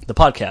the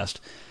podcast.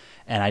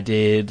 And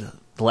the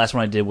last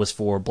one I did was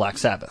for Black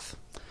Sabbath.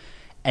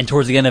 And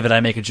towards the end of it, I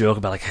make a joke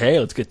about like, hey,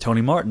 let's get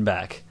Tony Martin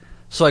back.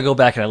 So I go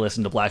back and I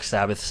listen to Black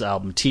Sabbath's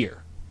album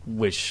Tear,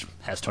 which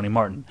has Tony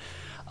Martin.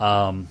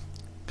 Because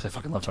I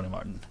fucking love Tony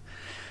Martin.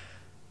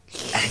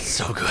 And it's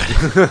so good.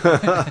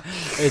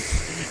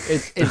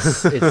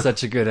 it's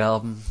such a good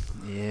album.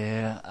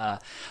 Yeah.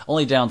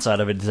 Only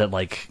downside of it is that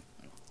like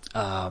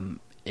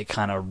it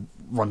kind of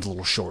runs a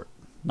little short.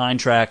 9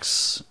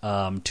 tracks, 2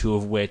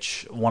 of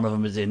which one of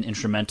them is an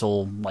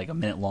instrumental, like a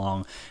minute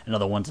long.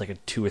 Another one's like a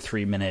 2 or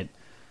 3 minute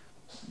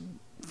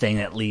thing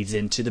that leads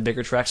into the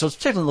bigger track. So it's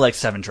technically like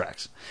 7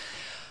 tracks.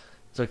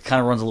 So it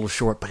kind of runs a little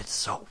short, but it's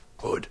so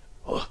good.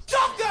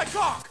 Talk that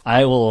talk!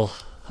 I will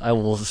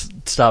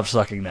stop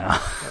sucking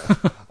now.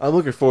 I'm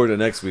looking forward to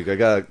next week. I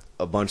got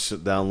a bunch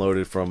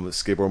downloaded from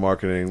Skateboard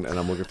Marketing, and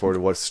I'm looking forward to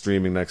what's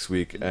streaming next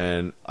week.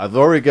 And I've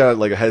already got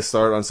like a head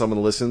start on some of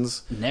the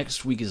listens.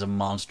 Next week is a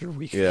monster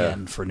week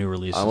again for new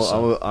releases.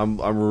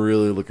 I'm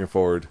really looking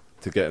forward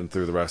to getting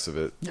through the rest of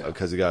it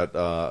because you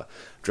got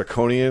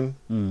Draconian,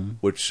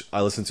 which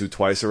I listened to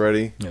twice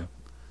already. Yeah.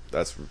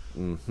 That's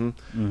and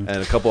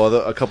a couple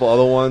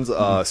other ones.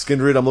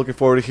 Skindred, I'm looking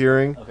forward to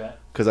hearing. Okay.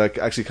 Because I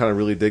actually kind of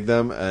really dig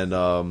them,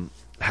 and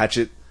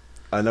Hatchet,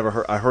 I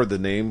heard the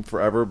name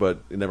forever,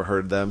 but I never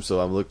heard them, so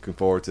I'm looking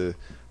forward to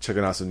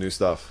checking out some new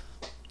stuff.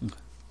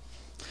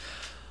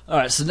 All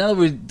right, so now that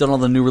we've done all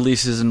the new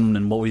releases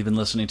and what we've been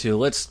listening to,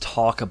 let's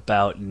talk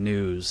about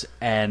news.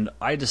 And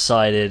I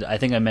decided, I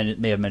think I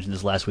may have mentioned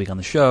this last week on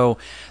the show,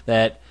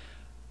 that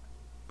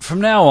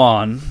from now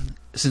on,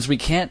 since we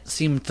can't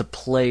seem to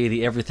play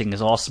the Everything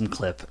is Awesome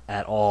clip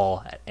at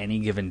all at any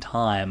given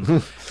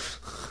time,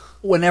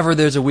 whenever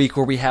there's a week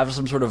where we have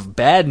some sort of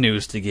bad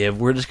news to give,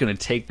 we're just going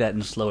to take that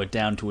and slow it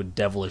down to a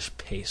devilish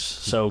pace.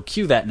 So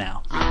cue that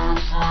now.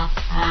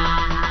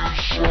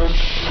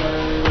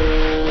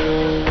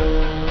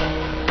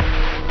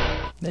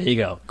 There you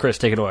go. Chris,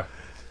 take it away.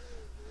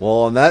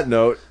 Well, on that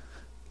note,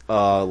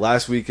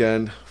 last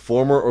weekend,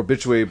 former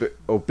obituary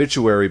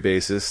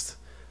bassist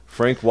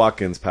Frank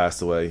Watkins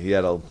passed away.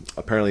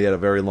 Apparently he had a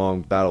very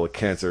long battle with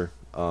cancer.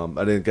 I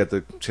didn't get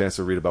the chance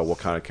to read about what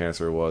kind of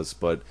cancer it was,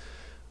 but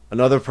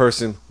another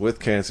person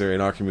with cancer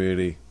in our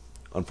community,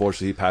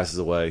 unfortunately, he passes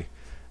away,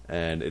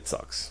 and it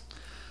sucks.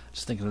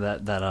 Just thinking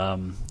of that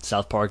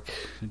South Park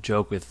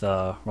joke with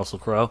Russell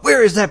Crowe.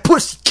 Where is that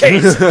pussy,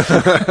 Kansas?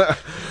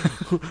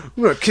 I'm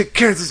gonna kick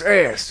Kansas'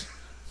 ass.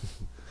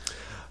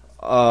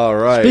 All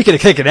right. Speaking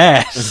of kicking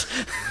ass.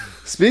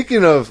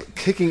 Speaking of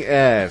kicking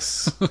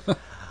ass,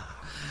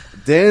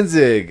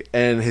 Danzig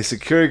and his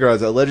security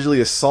guards allegedly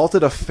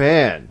assaulted a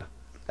fan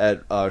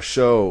at a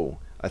show.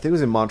 I think it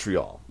was in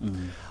Montreal.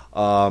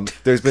 Mm-hmm.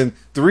 There's been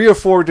 3 or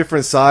 4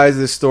 different sides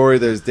of this story.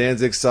 There's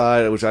Danzig's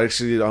side, which I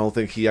don't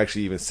think he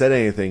actually even said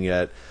anything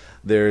yet.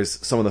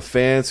 There's some of the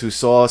fans who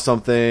saw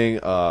something,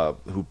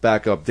 who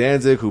back up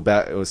Danzig,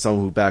 some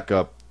who back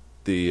up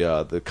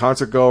the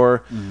concert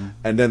goer,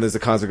 and then there's the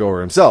concert goer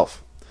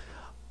himself.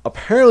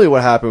 Apparently,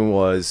 what happened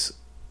was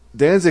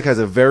Danzig has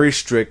a very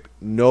strict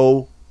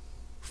no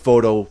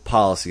photo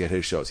policy at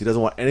his shows. He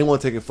doesn't want anyone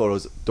taking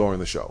photos during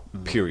the show.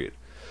 Period.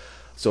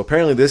 So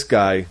apparently, this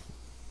guy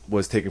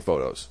was taking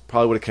photos,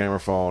 probably with a camera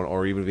phone,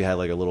 or even if he had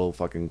like a little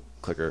fucking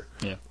clicker.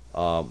 Yeah.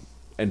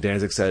 And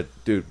Danzig said,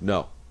 "Dude,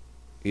 no."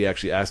 He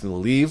actually asked him to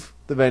leave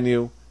the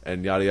venue,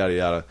 and yada yada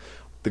yada.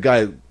 The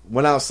guy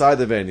went outside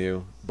the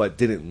venue, but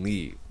didn't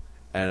leave.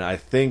 And I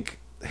think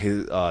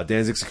his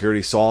Danzig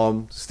security saw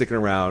him sticking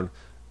around,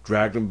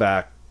 dragged him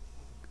back,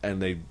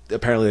 and they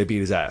beat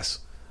his ass.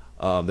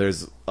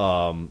 There's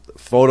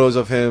photos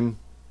of him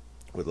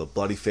with a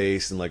bloody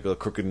face and like a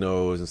crooked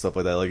nose and stuff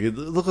like that. Like it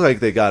looked like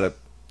they got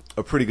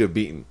a pretty good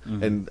beating.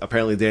 Mm-hmm. And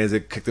apparently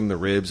Danzig kicked him in the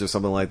ribs or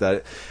something like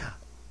that.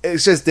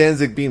 It's just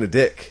Danzig being a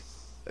dick.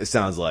 It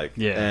sounds like.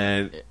 Yeah.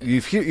 And you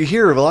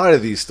hear a lot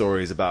of these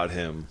stories about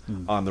him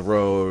on the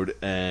road,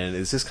 and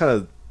it's just kind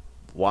of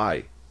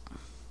why.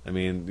 I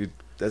mean,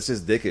 that's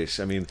just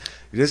dickish. I mean,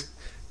 you just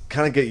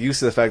kind of get used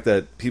to the fact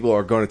that people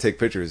are going to take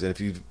pictures, and if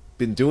you've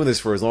been doing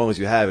this for as long as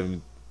you have,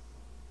 and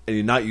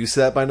you're not used to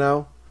that by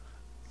now,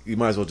 you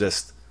might as well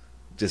just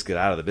get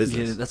out of the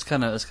business. Yeah, that's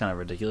kind of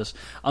ridiculous.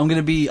 I'm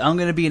gonna be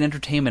in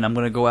entertainment. I'm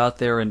gonna go out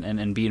there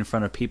and be in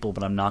front of people,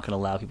 but I'm not gonna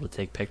allow people to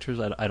take pictures.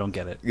 I don't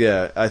get it.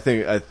 Yeah, I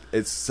think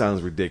it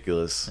sounds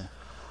ridiculous.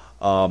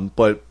 Yeah.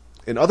 But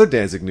in other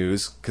Danzig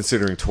news,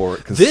 considering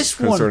this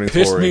one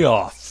pissed me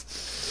off.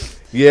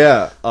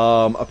 Yeah,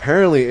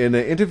 apparently in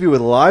an interview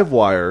with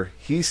Livewire,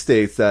 he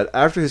states that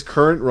after his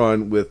current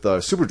run with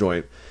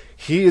Superjoint,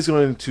 he is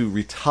going to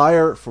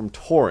retire from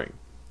touring.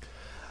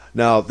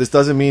 Now, this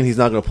doesn't mean he's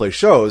not going to play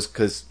shows,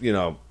 because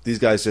these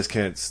guys just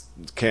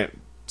can't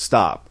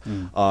stop.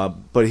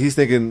 But he's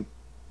thinking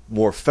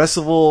more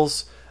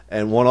festivals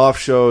and one-off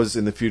shows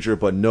in the future,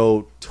 but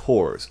no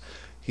tours.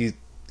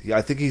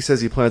 I think he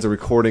says he plans on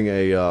recording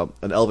an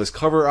Elvis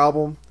cover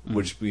album,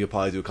 which we'll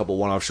probably do a couple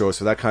one-off shows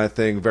for that kind of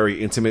thing,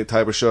 very intimate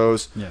type of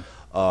shows. Yeah.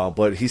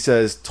 But he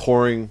says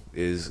touring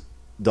is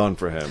done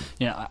for him.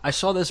 Yeah, I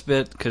saw this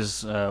bit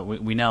because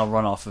we now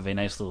run off of a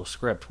nice little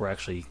script. We're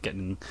actually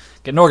getting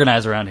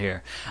organized around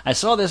here. I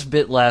saw this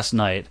bit last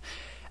night,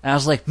 and I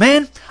was like,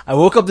 man, I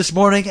woke up this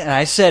morning and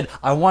I said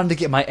I wanted to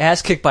get my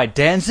ass kicked by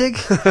Danzig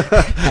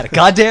at a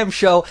goddamn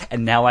show,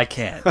 and now I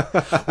can.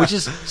 Which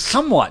is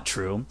somewhat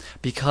true,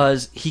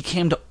 because he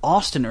came to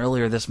Austin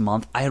earlier this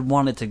month. I had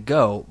wanted to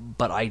go,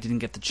 but I didn't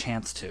get the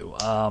chance to.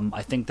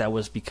 I think that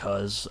was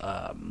because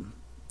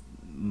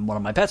one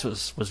of my pets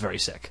was very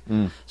sick.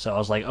 So I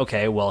was like,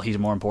 okay, well, he's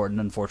more important.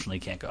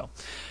 Unfortunately, can't go.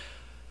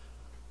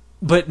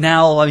 But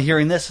now I'm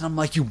hearing this, and I'm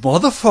like, you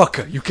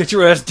motherfucker, you get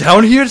your ass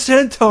down here to San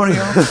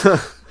Antonio.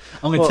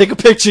 I'm going to take a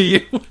picture of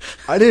you.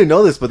 I didn't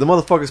know this, but the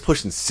motherfucker's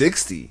pushing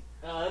 60.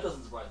 That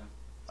doesn't surprise me.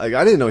 Like,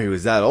 I didn't know he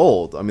was that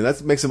old. I mean,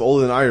 that makes him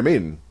older than Iron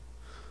Maiden.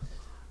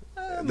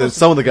 There's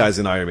some of the guys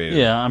in Iron Maiden.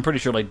 Yeah, I'm pretty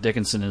sure like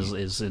Dickinson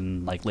is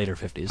in like later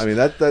 50s. I mean,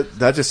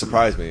 that just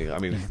surprised me. I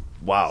mean,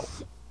 wow.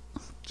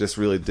 Just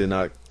really did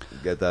not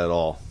get that at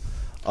all.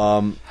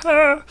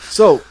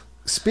 So,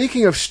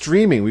 speaking of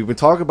streaming, we've been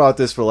talking about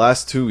this for the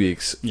last 2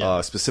 weeks,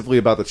 specifically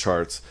about the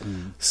charts.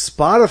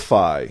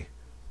 Spotify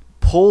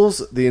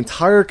pulls the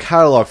entire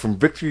catalog from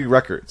Victory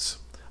Records.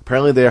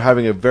 Apparently, they're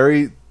having a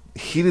very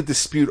heated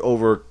dispute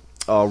over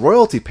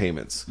royalty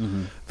payments.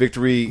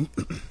 Victory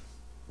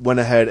went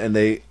ahead and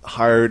they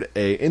hired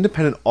an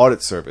independent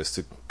audit service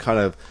to kind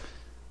of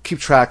keep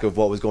track of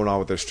what was going on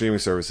with their streaming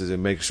services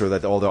and make sure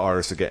that all their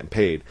artists are getting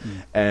paid.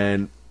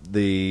 And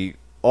the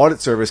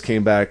audit service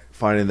came back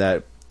finding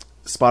that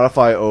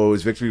Spotify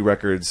owes Victory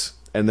Records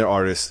and their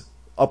artists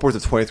upwards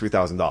of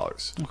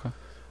 $23,000. Okay.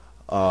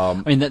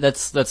 I mean,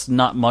 that's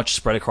not much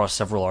spread across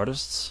several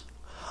artists.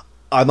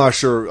 I'm not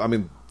sure. I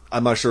mean,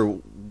 I'm not sure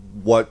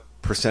what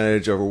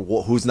percentage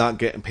or who's not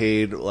getting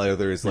paid. Like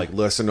there's like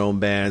lesser known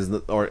bands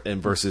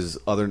and versus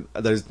other.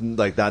 There's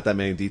like not that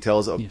many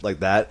details of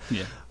like that.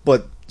 Yeah.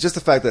 But just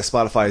the fact that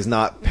Spotify is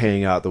not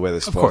paying out the way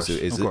they're supposed to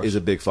is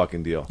a big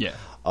fucking deal. Yeah.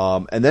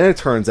 And then it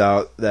turns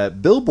out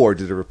that Billboard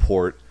did a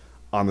report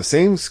on the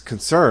same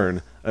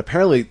concern. And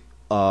apparently,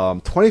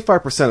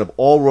 25% of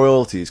all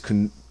royalties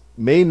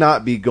may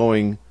not be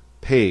going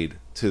paid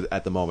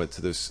at the moment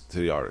to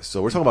the artist.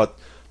 So we're talking about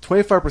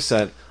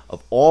 25%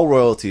 of all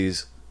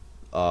royalties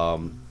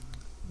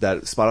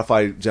that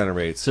Spotify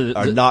generates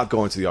are not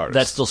going to the artist.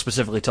 That's still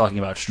specifically talking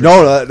about streaming.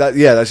 No,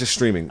 that's just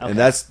streaming, and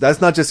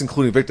that's not just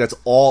including Victor. That's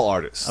all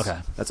artists. Okay,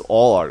 that's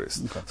all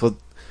artists. Okay. So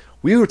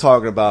we were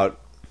talking about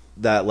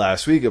that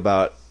last week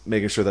about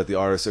making sure that the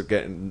artists are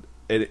getting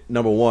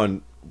number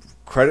one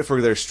credit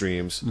for their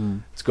streams.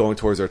 It's going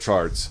towards their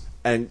charts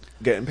and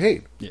getting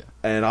paid. Yeah,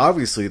 and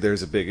obviously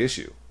there's a big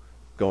issue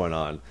going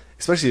on,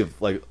 especially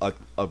if like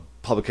a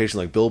publication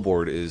like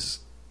Billboard is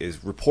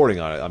reporting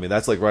on it. I mean,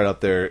 that's like right up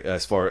there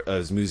as far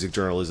as music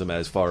journalism,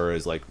 as far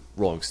as like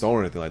Rolling Stone or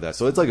anything like that.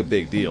 So it's like a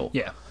big deal.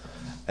 Yeah.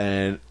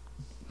 And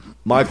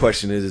my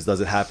question is does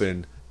it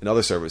happen in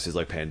other services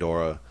like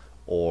Pandora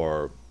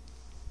or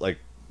like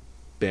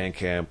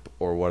Bandcamp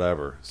or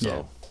whatever?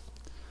 So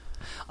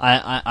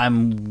I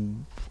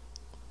don't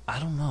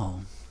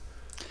know.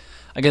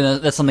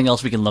 Again, that's something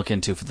else we can look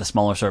into for the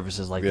smaller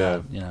services like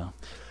that. You know.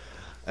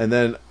 And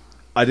then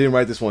I didn't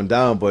write this one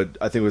down, but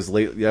I think it was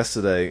late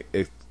yesterday.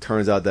 It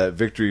turns out that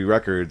Victory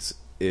Records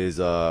is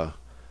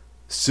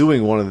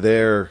suing one of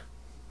their,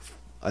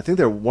 I think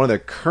they're one of their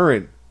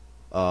current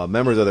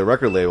members of their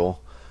record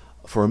label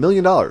for $1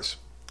 million,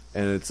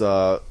 and it's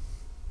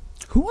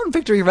who on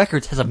Victory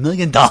Records has $1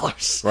 million,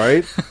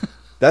 right?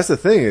 That's the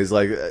thing is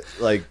like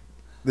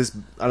this.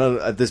 I don't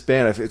know, this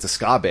band. It's a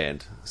ska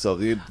band, so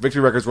the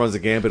Victory Records runs the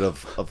gambit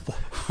of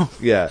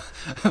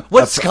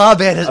What ska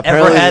band has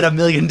ever had $1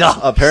 million?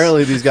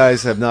 Apparently, these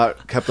guys have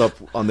not kept up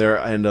on their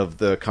end of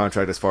the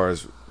contract as far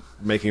as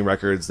making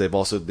records. They've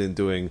also been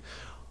doing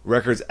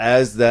records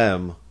as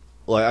them.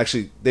 Like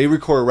actually, they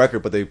record a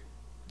record, but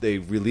they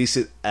release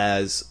it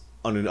as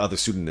under other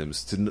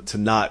pseudonyms to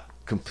not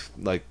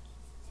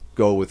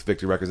go with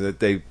Victory Records.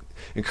 They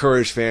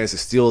encourage fans to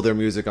steal their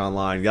music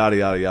online, yada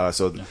yada yada.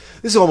 So this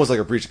is almost like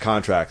a breach of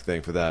contract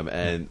thing for them,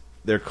 and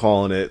they're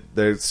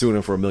suing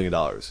them for $1 million.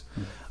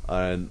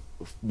 And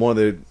one of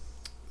the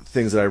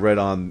things that I read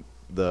on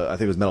I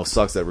think it was Metal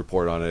Sucks that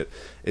reported on it,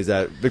 is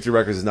that Victory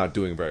Records is not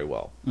doing very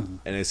well,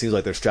 and it seems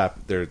like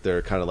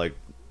they're kind of like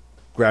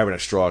grabbing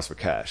at straws for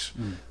cash.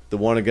 The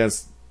one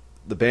against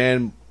the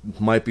band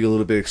might be a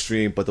little bit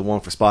extreme, but the one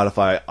for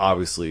Spotify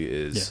obviously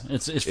is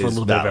it's for a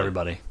little bit of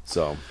everybody.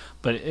 So,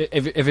 but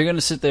if you're going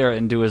to sit there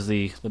and do as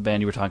the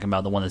band you were talking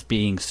about, the one that's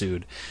being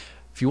sued,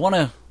 if you want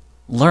to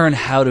learn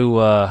how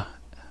to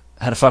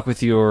fuck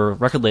with your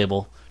record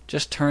label,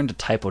 just turn to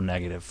Typo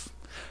Negative.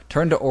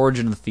 Turn to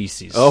Origin of the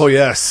Theses. Oh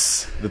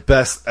yes, the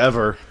best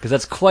ever. Because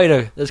that's quite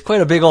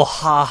a big old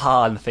ha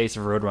ha in the face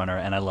of Roadrunner,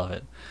 and I love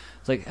it.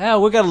 It's like,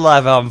 we got a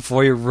live album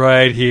for you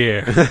right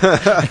here.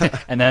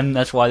 And then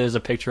that's why there's a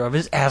picture of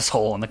his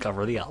asshole on the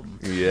cover of the album.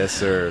 Yes,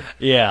 sir.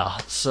 Yeah.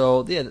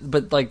 So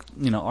but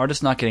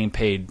artists not getting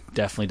paid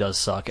definitely does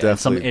suck.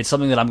 Definitely. And it's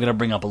something that I'm going to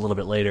bring up a little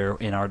bit later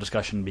in our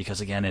discussion because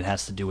again, it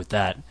has to do with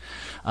that.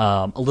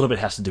 A little bit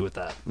has to do with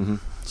that. Mm-hmm.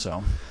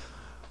 So.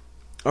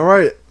 All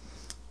right.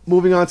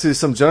 Moving on to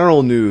some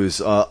general news,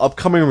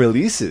 upcoming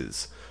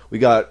releases. We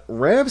got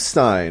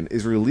Rammstein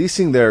is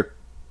releasing their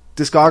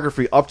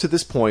discography up to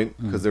this point,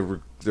 because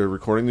they're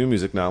recording new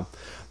music now.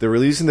 They're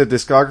releasing their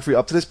discography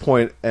up to this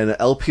point and an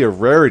LP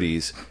of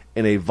rarities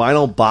in a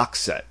vinyl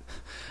box set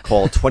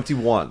called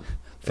 21.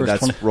 And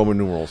that's Roman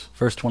numerals.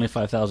 First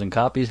 25,000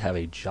 copies have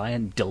a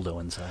giant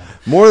dildo inside.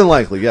 More than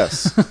likely,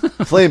 yes.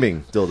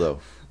 Flaming dildo.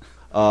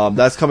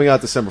 That's coming out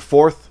December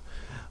 4th.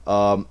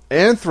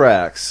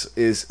 Anthrax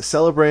is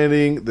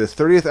celebrating the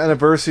 30th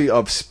anniversary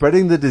of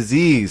Spreading the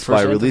Disease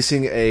by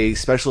releasing a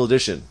special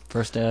edition.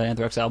 First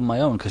Anthrax album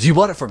I own, because you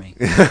bought it for me.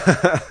 It's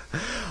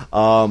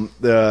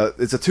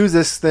a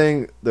 2-disc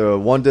thing. The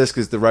 1 disc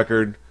is the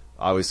record,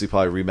 obviously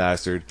probably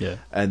remastered. Yeah.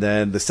 And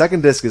then the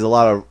 2nd disc is a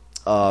lot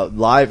of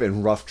live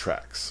and rough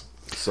tracks.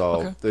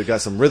 So they've got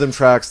some rhythm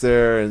tracks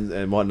there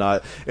and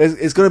whatnot.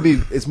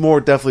 It's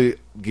more definitely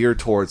geared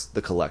towards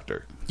the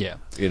collector. Yeah.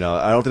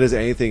 I don't think there's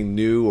anything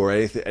new or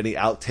any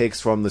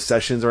outtakes from the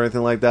sessions or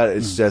anything like that.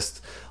 It's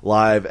just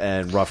live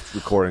and rough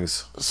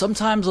recordings.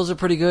 Sometimes those are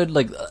pretty good.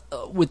 Like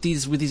with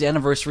these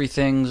anniversary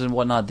things and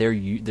whatnot,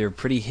 they're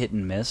pretty hit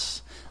and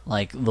miss.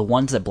 Like the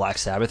ones that Black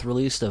Sabbath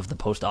released of the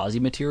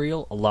post-Ozzy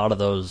material, a lot of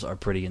those are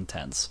pretty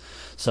intense.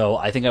 So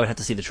I think I would have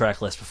to see the track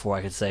list before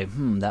I could say,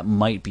 that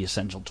might be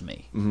essential to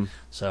me. Mm-hmm.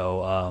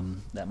 So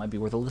that might be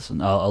worth a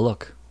listen, a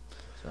look.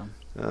 So.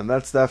 And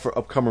that's that for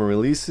upcoming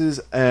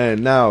releases.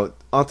 And now,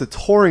 on to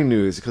touring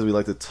news, because we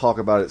like to talk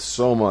about it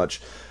so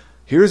much.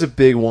 Here's a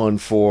big one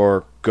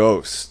for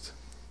Ghost.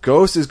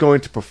 Ghost is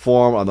going to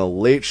perform on The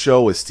Late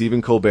Show with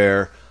Stephen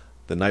Colbert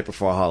the night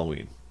before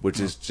Halloween, which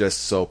is just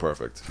so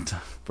perfect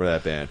for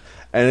that band.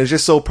 And it's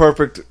just so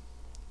perfect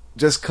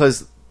just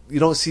because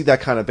you don't see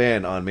that kind of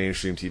band on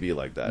mainstream TV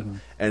like that. Mm-hmm.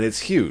 And it's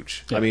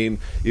huge. Yeah. I mean,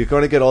 you're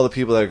going to get all the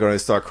people that are going to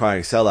start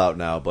crying sellout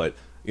now, but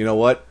you know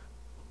what?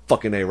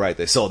 Fucking A right,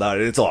 they sold out,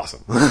 and it's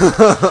awesome.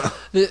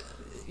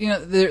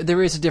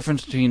 There is a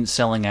difference between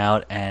selling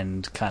out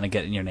and kind of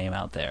getting your name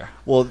out there.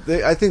 Well,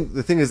 I think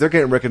the thing is they're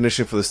getting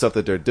recognition for the stuff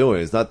that they're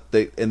doing. It's not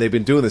and they've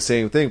been doing the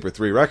same thing for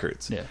 3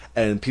 records. Yeah.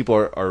 And people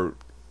are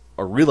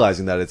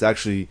realizing that it's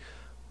actually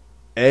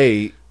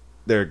it's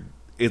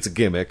a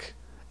gimmick,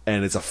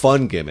 and it's a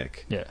fun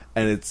gimmick. Yeah.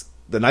 And it's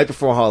the night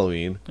before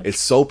Halloween. It's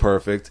so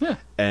perfect. Yeah.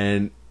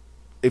 And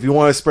if you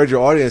want to spread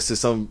your audience to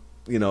some,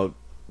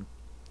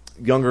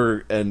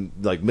 younger and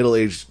like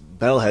middle-aged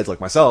metalheads like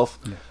myself,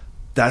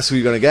 that's who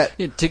you're going to get.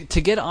 Yeah, to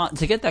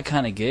get that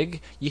kind of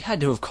gig, you had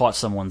to have caught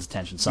someone's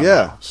attention somehow.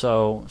 Yeah.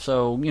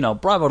 So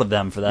bravo to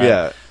them for that.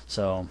 Yeah.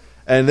 So.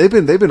 And they've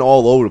been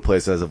all over the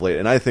place as of late,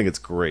 and I think it's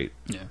great.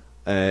 Yeah.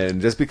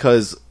 And just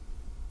because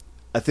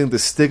I think the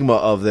stigma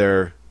of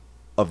their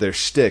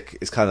shtick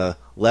is kind of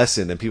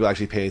lessened, and people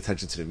actually pay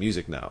attention to the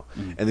music now.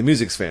 Mm-hmm. And the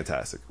music's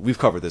fantastic. We've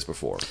covered this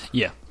before.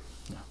 Yeah.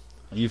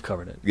 You've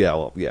covered it. Yeah,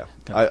 well, yeah.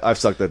 I've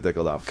sucked that dick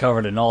enough.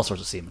 Covered it in all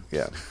sorts of semen.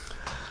 Yeah.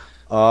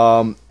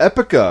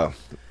 Epica.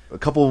 A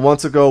couple of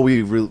months ago,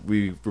 we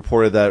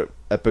reported that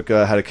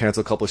Epica had to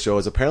cancel a couple of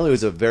shows. Apparently, it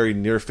was a very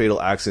near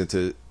fatal accident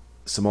to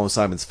Simone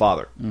Simon's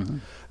father. Mm-hmm.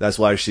 That's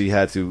why she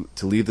had to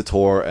leave the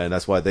tour, and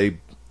that's why they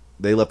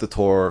left the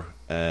tour,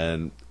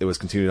 and it was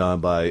continued on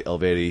by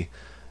Elvedi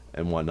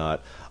and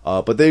whatnot.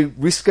 But they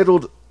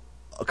rescheduled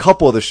a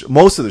couple of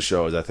most of the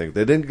shows. I think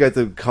they didn't get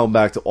to come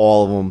back to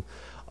all of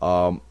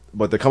them,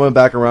 but they're coming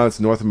back around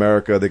to North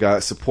America. They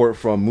got support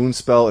from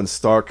Moonspell and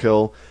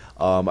Starkill.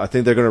 I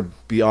think they're going to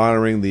be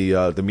honoring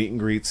the meet and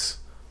greets,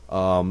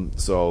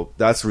 so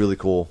that's really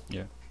cool.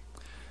 Yeah.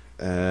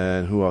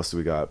 And who else do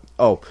we got?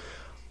 Oh.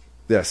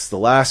 Yes, the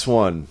last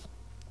one,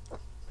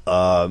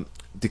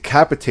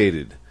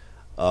 Decapitated,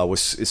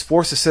 is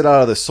forced to sit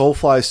out of the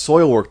Soulfly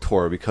Soilwork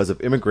tour because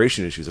of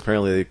immigration issues.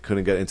 Apparently, they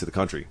couldn't get into the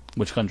country.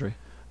 Which country?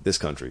 This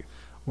country.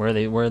 Where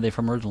are they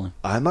from originally?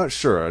 I'm not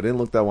sure. I didn't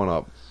look that one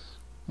up.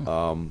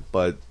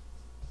 But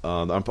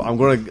I'm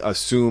going to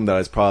assume that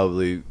it's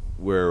probably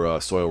where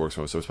Soilwork's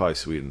from, so it's probably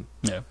Sweden.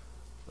 Yeah.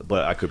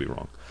 But I could be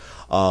wrong.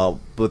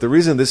 But the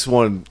reason this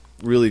one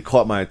really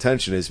caught my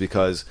attention is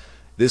because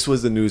this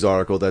was the news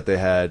article that they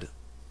had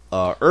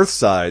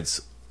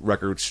Earthside's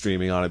record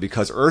streaming on it,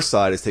 because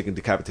Earthside is taking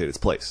Decapitated's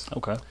place.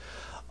 Okay.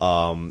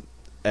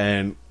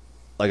 And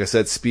like I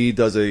said, Speed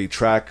does a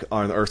track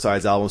on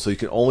Earthside's album, so you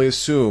can only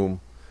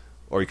assume,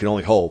 or you can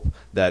only hope,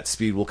 that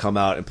Speed will come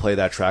out and play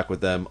that track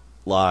with them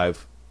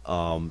live.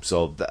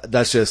 So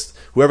that's just,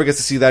 whoever gets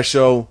to see that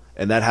show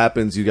and that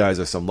happens, you guys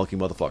are some lucky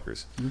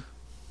motherfuckers. Mm-hmm.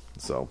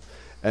 So,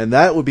 and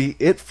that would be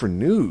it for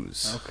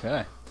news.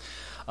 Okay.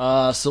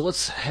 So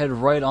let's head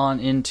right on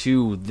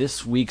into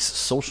this week's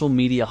social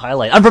media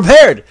highlight. I'm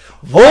prepared!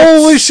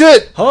 Holy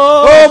shit!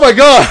 Oh my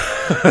god!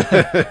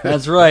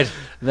 That's right.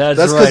 That's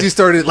because right. you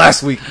started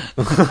last week.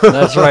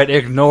 That's right.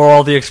 Ignore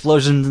all the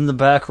explosions in the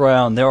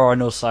background. There are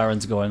no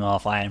sirens going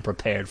off. I am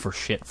prepared for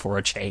shit for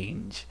a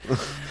change.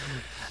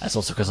 That's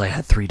also because I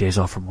had 3 days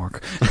off from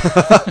work. In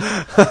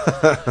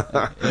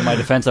my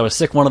defense, I was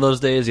sick one of those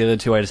days. The other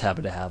two I just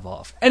happened to have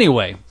off.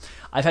 Anyway,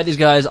 I've had these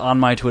guys on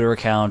my Twitter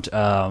account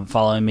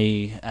following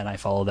me, and I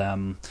follow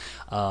them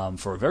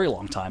for a very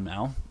long time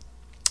now.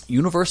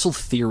 Universal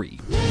Theory.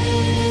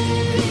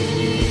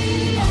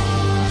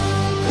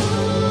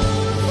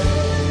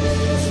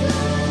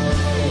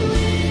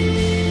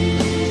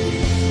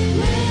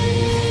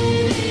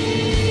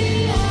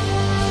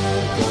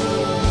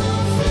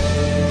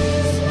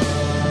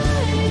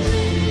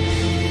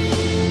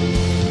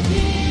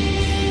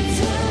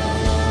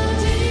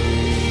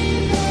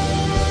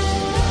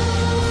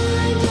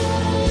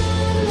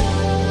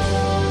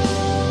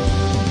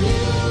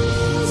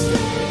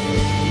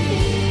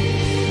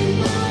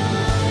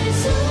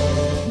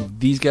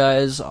 These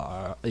guys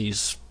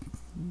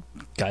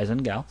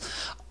and gal,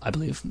 I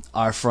believe,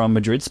 are from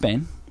Madrid,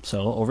 Spain,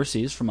 so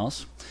overseas from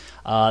us.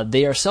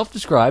 They are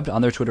self-described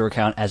on their Twitter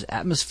account as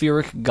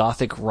atmospheric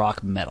gothic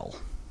rock/metal.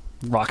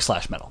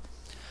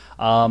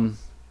 And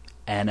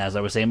as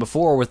I was saying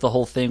before with the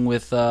whole thing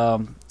with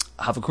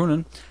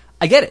Havakrunen,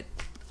 I get it.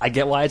 I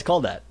get why it's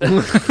called that.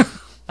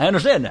 I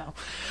understand now.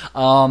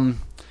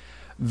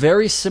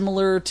 Very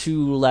similar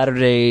to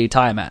Latter-day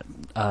Tiamat,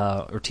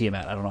 or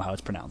Tiamat, I don't know how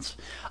it's pronounced.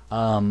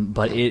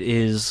 But it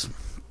is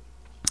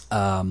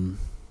kind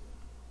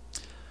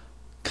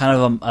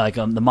of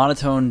the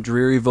monotone,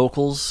 dreary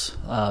vocals,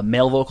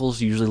 male vocals,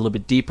 usually a little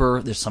bit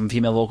deeper. There's some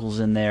female vocals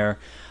in there.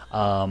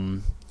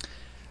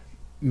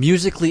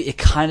 Musically, it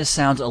kind of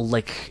sounds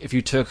like if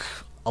you took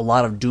a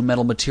lot of doom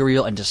metal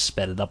material and just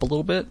sped it up a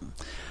little bit.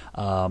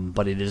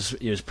 But it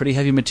is pretty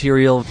heavy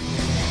material.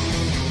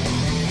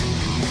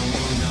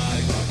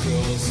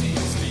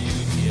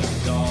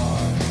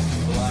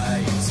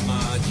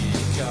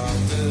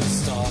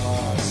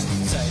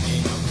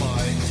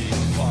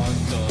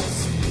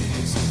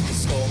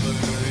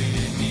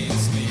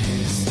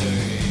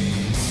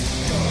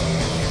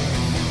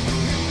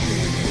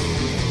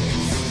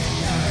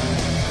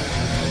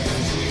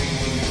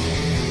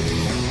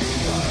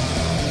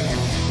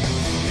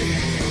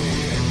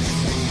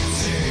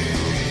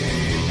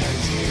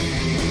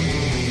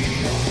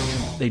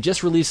 They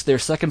just released their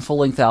second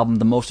full-length album,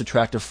 The Most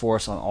Attractive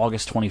Force, on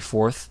August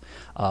 24th,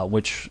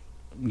 which,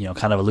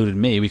 kind of eluded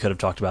me. We could have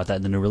talked about that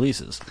in the new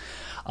releases.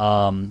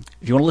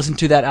 If you want to listen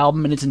to that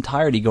album in its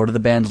entirety, go to the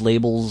band's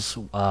label's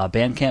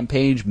Bandcamp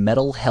page,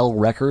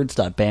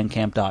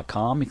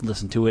 metalhellrecords.bandcamp.com. You can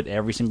listen to it,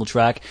 every single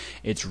track.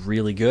 It's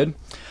really good.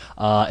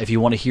 If you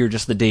want to hear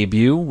just the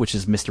debut, which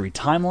is Mystery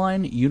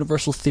Timeline,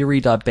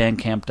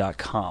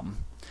 universaltheory.bandcamp.com.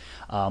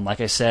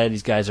 Like I said,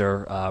 these guys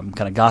are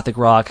kind of gothic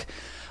rock,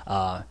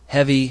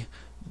 heavy,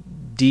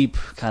 deep,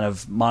 kind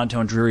of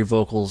monotone, dreary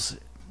vocals.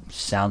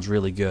 Sounds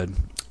really good.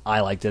 I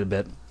liked it a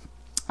bit.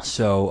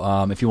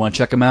 So if you want to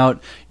check them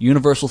out,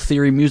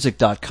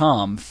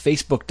 universaltheorymusic.com,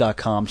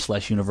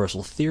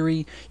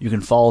 facebook.com/universaltheory. You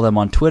can follow them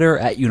on Twitter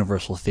at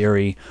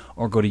universaltheory,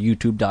 or go to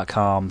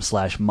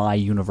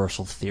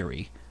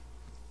youtube.com/myuniversaltheory.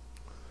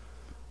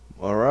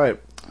 All right.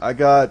 I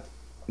got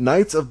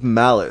Knights of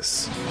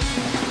Malice.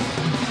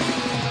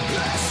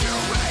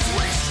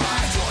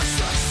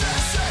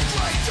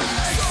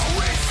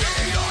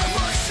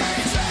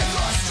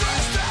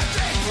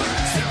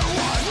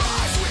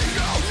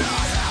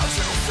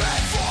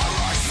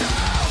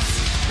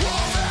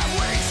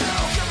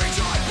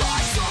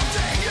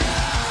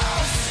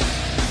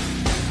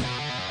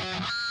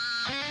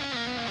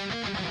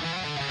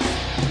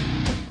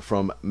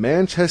 From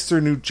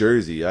Manchester, New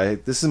Jersey.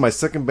 This is my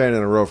second band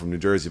in a row from New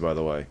Jersey, by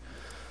the way.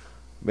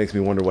 Makes me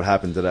wonder what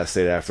happened to that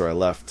state after I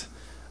left.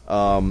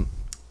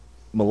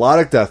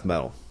 Melodic death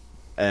metal.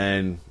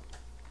 And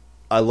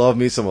I love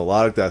me some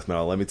melodic death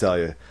metal, let me tell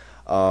you.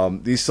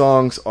 These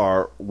songs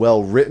are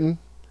well written.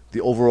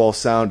 The overall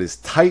sound is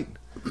tight.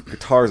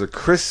 Guitars are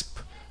crisp.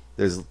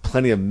 There's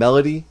plenty of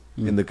melody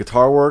in the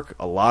guitar work.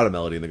 A lot of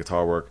melody in the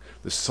guitar work.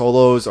 The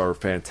solos are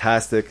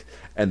fantastic.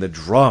 And the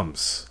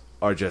drums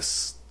are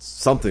just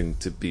something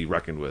to be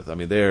reckoned with. I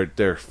mean,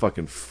 they're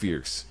fucking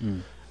fierce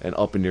and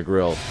up in your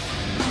grill.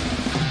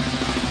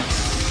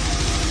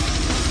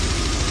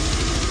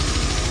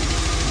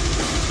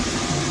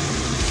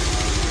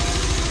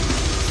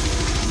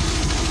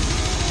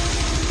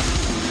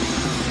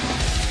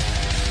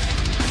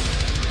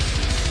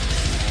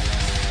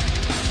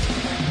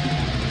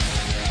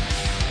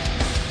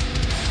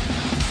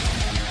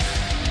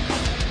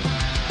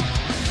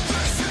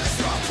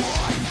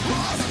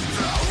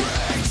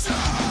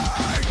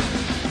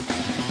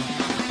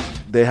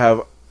 They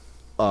have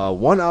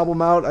one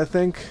album out, I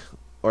think,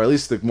 or at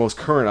least the most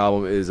current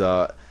album is,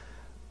 I'm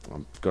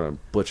going to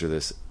butcher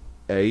this,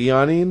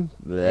 Aeonian?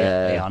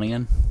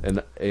 Aeonian?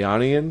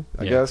 Aeonian,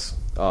 I guess.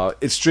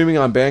 It's streaming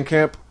on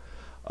Bandcamp.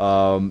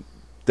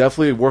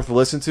 Definitely worth a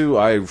listen to.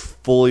 I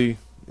fully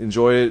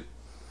enjoy it.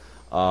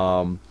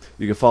 You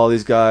can follow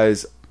these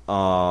guys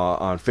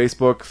on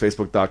Facebook,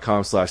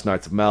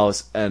 facebook.com/Knights of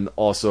Malice, and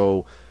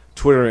also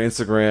Twitter and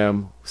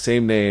Instagram,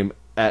 same name,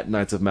 at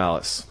Knights of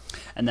Malice.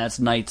 And that's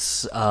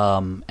Knights, Nights,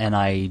 not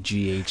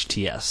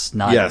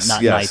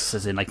yes. Knights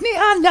as in like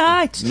Neon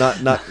Knights.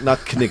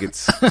 Not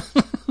Kniggets.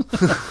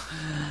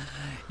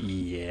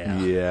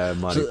 Yeah,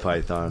 Monty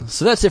Python.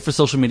 So that's it for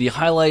social media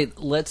highlight.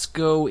 Let's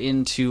go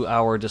into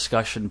our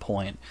discussion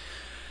point.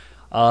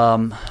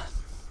 The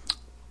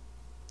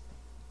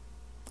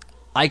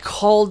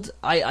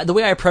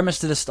way I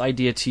premised this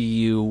idea to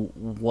you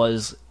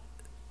was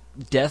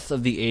Death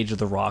of the Age of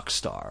the Rock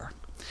Star.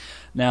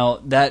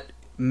 Now, that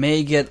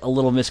may get a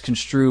little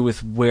misconstrued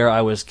with where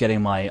I was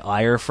getting my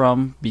ire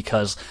from,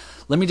 because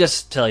let me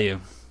just tell you,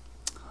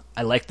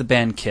 I like the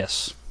band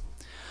Kiss.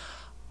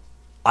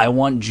 I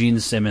want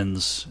Gene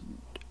Simmons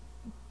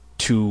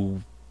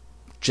to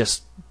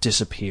just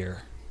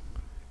disappear.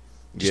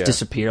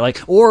 Disappear.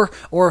 Like, or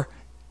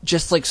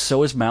just like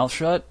sew his mouth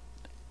shut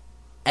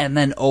and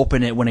then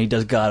open it when he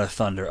does God of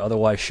Thunder.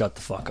 Otherwise, shut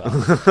the fuck up.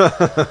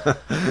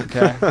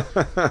 Okay?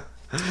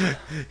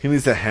 He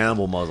needs a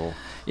Hannibal muzzle.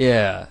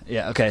 Yeah.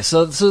 Okay.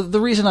 So the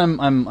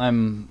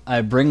reason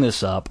I bring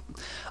this up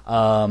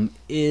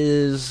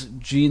is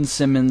Gene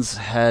Simmons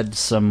had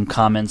some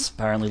comments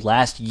apparently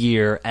last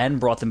year and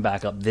brought them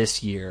back up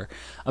this year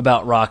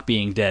about rock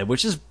being dead,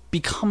 which is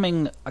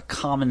becoming a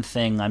common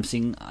thing. I'm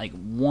seeing like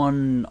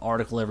one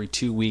article every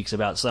 2 weeks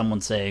about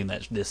someone saying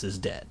that this is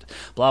dead.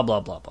 Blah blah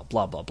blah blah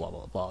blah blah blah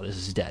blah blah. This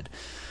is dead.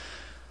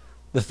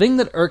 The thing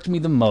that irked me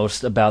the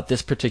most about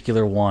this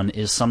particular one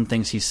is some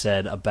things he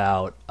said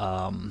about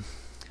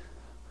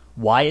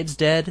why it's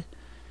dead,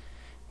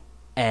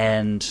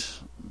 and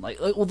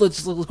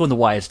let's go into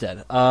why it's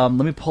dead. Let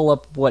me pull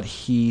up what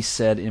he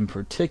said in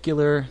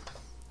particular.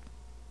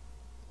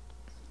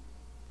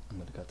 I'm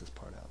going to cut this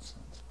part out. So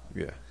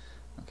yeah.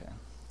 Okay.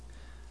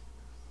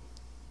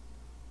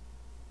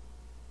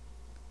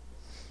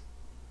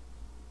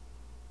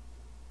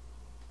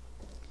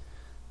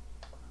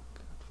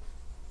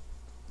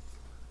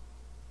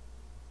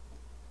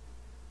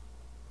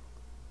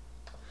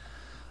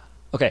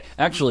 Okay,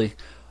 actually,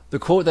 the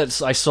quote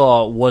that I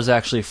saw was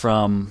actually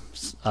from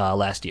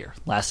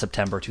last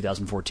September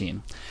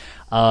 2014.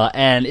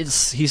 And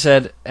he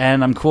said,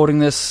 and I'm quoting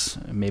this,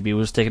 maybe it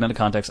was taken out of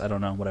context, I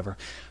don't know, whatever.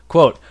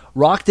 Quote,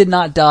 "Rock did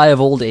not die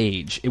of old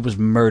age, it was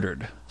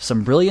murdered.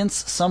 Some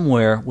brilliance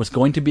somewhere was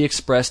going to be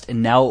expressed,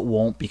 and now it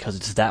won't because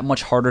it's that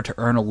much harder to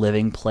earn a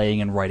living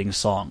playing and writing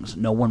songs.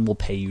 No one will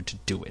pay you to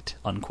do it."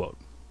 Unquote.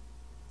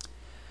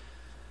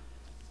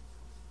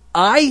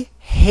 I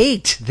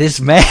hate this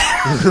man.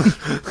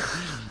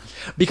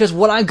 Because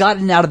what I've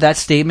gotten out of that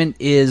statement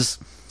is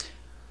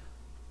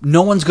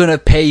no one's going to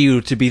pay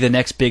you to be the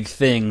next big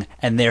thing,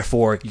 and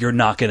therefore you're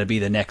not going to be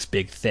the next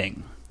big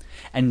thing.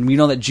 And we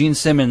know that Gene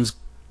Simmons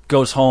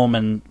goes home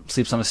and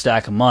sleeps on a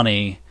stack of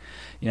money.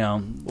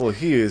 Well,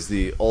 he is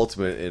the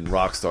ultimate in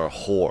rock star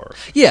whore.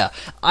 Yeah,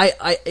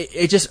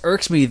 it just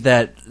irks me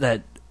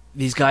that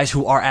these guys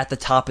who are at the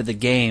top of the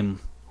game,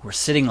 who are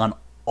sitting on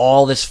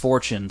all this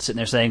fortune, sitting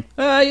there saying,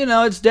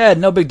 it's dead,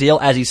 no big deal,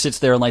 as he sits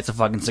there and lights a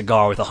fucking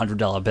cigar with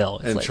 $100 bill.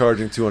 It's and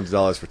charging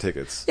 $200 for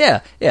tickets.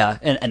 Yeah,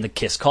 and the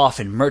Kiss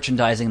coffin,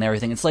 merchandising and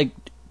everything. It's like,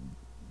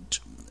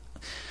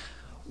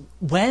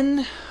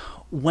 when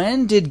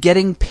did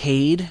getting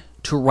paid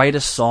to write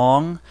a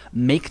song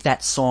make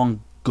that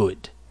song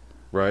good?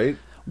 Right?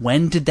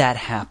 When did that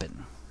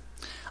happen?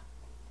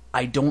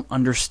 I don't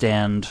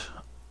understand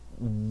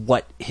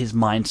what his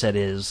mindset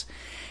is.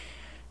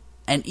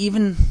 And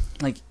even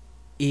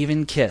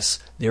Kiss,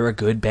 they're a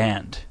good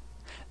band.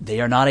 They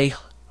are not a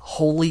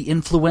wholly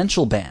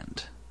influential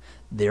band.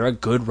 They're a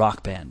good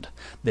rock band.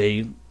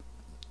 They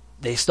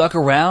stuck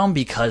around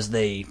because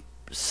they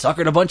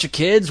suckered a bunch of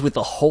kids with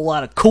a whole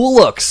lot of cool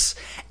looks.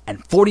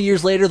 And 40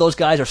 years later, those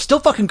guys are still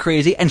fucking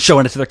crazy and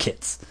showing it to their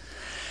kids.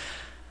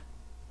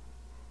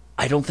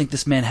 I don't think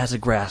this man has a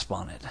grasp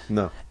on it.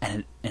 No.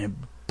 And it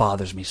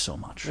bothers me so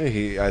much.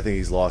 I think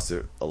he's lost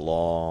it a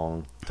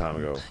long time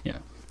ago. Yeah.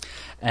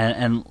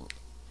 And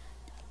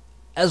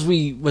as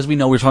we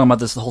know, we're talking about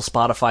the whole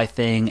Spotify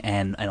thing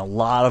and a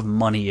lot of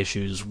money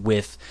issues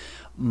with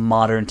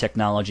modern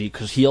technology,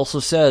 because he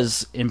also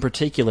says in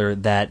particular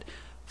that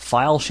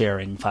file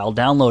sharing, file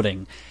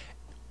downloading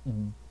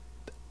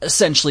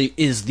essentially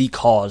is the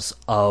cause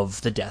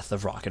of the death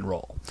of rock and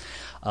roll.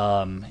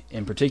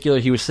 In particular,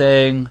 he was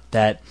saying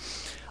that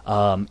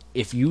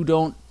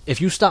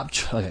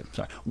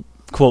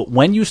quote,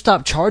 when you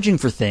stop charging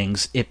for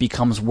things, it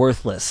becomes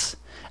worthless.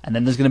 And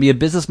then there's going to be a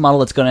business model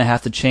that's going to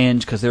have to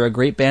change because there are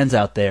great bands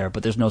out there,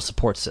 but there's no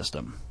support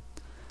system.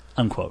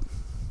 Unquote.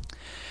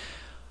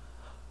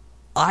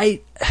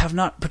 I have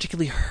not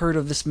particularly heard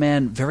of this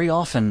man very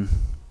often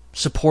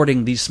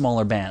supporting these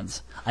smaller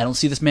bands. I don't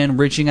see this man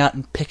reaching out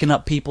and picking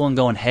up people and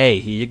going, hey,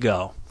 here you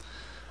go.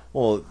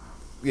 Well,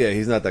 yeah,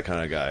 he's not that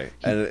kind of guy.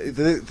 And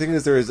the thing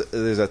is,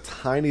 there's a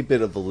tiny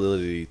bit of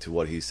validity to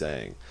what he's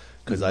saying,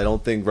 because I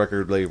don't think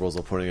record labels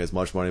are putting as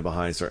much money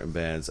behind certain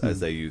bands as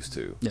they used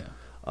to. Yeah.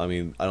 I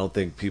mean, I don't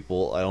think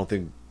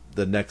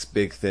the next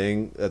big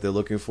thing that they're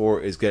looking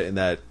for is getting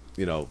that,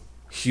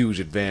 huge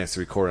advance to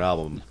record an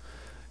album.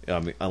 I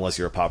mean, unless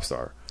you're a pop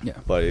star. Yeah.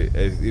 But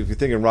if you're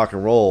thinking rock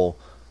and roll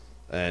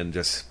and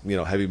just,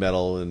 heavy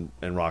metal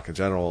and rock in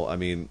general, I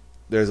mean,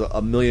 there's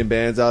a million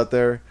bands out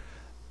there,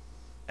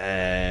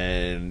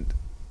 and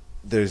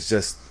there's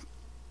just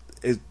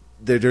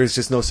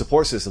no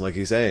support system, like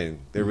he's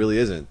saying. There really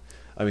isn't.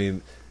 I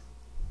mean,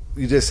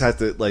 you just have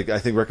to, I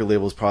think record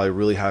labels probably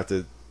really have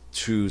to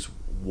choose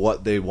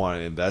what they want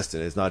to invest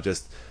in. It's not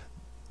just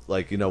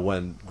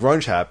when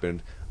grunge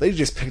happened, they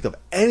just picked up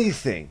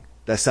anything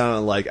that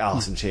sounded like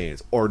Alice in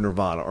Chains or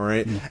Nirvana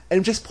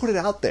and just put it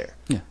out there.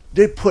 Yeah.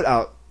 They put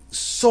out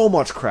so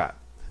much crap.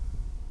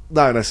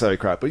 Not necessarily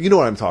crap, but you know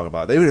what I'm talking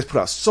about. They would just put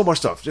out so much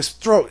stuff.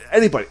 Just throw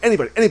anybody.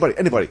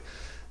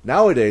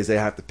 Nowadays, they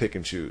have to pick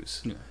and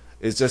choose. Yeah.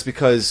 It's just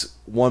because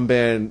one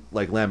band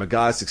like Lamb of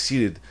God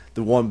succeeded,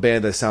 the one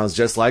band that sounds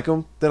just like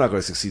them, they're not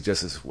going to succeed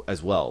just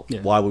as well.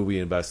 Yeah. Why would we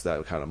invest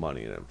that kind of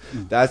money in them?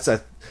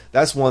 Mm.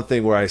 That's one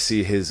thing where I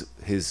see his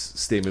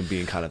statement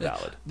being kind of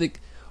valid.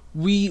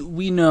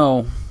 We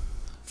know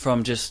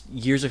from just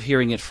years of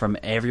hearing it from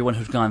everyone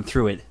who's gone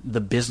through it,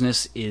 the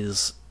business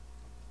is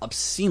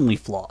obscenely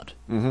flawed.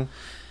 Mm-hmm.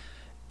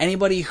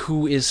 Anybody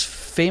who is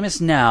famous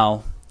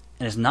now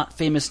and is not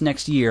famous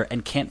next year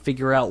and can't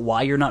figure out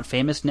why you're not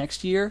famous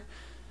next year,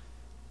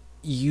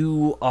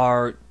 you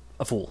are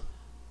a fool.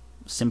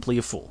 Simply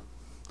a fool.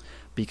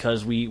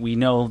 Because we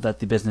know that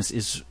the business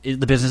is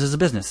a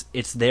business.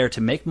 It's there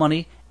to make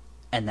money,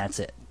 and that's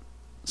it.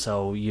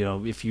 So,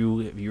 if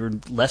you're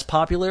less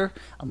popular,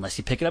 unless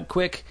you pick it up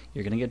quick,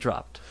 you're going to get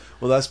dropped.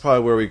 Well, that's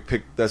probably where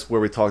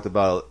we talked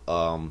about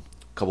a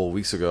couple of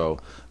weeks ago,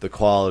 the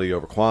quality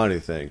over quantity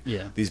thing.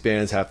 Yeah. These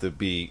bands have to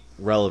be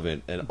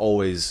relevant and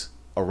always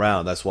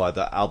around. That's why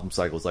the album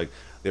cycle is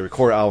they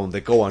record an album, they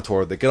go on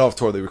tour, they get off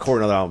tour, they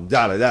record another album,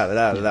 da.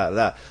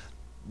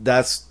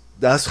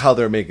 That's how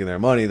they're making their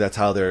money. That's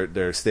how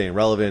they're staying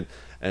relevant,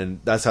 and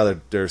that's how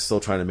they're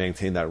still trying to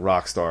maintain that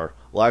rock star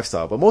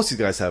lifestyle. But most of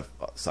these guys have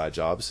side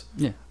jobs.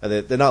 Yeah. And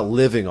they're not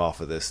living off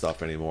of this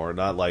stuff anymore.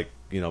 Not like,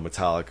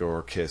 Metallica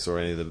or Kiss or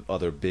any of the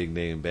other big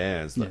name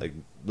bands. Yeah.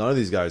 None of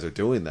these guys are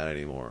doing that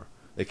anymore.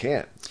 They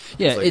can't.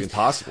 Yeah, it's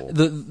impossible.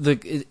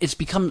 It's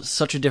become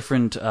such a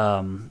different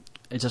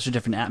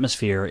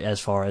atmosphere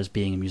as far as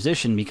being a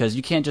musician, because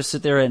you can't just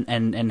sit there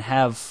and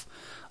have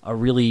a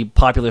really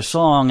popular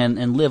song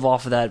and live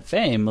off of that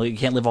fame. You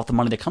can't live off the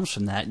money that comes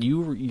from that.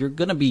 You're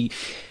gonna be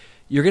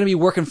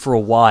working for a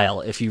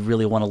while if you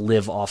really want to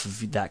live off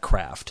of that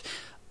craft.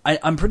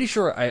 I'm pretty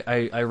sure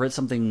I read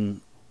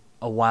something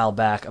a while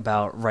back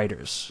about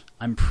writers.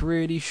 I'm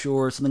pretty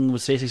sure something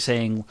was basically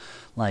saying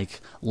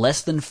like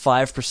less than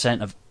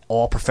 5% of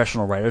all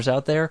professional writers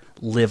out there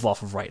live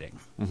off of writing.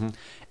 Mm-hmm.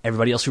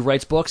 Everybody else who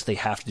writes books, they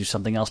have to do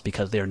something else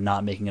because they're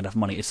not making enough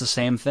money. It's the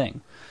same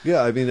thing.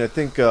 Yeah, I mean, I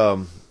think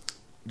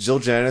Jill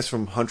Janis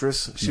from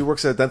Huntress, she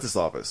works at a dentist's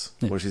office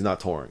when she's not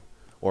touring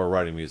or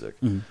writing music.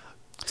 Mm-hmm.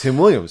 Tim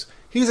Williams,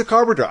 he's a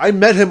carpenter. I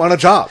met him on a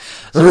job.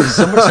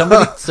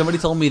 Somebody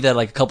told me that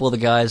like a couple of the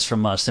guys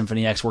from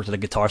Symphony X worked at a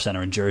Guitar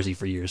Center in Jersey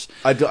for years.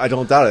 I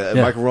don't doubt it.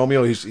 Yeah. Michael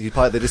Romeo, they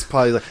just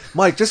probably like,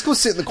 Mike, just go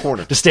sit in the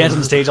corner. Just stands on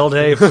the stage all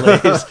day,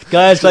 plays.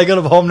 Guys, can I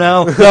go home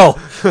now?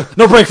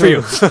 No break for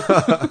you.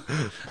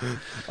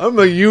 I'm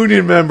a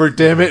union member,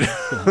 damn it.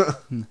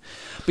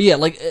 But yeah,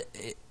 like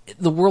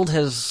the world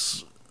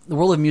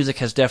of music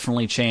has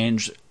definitely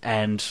changed,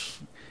 and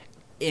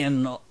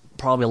in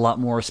probably a lot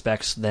more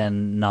respects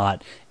than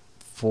not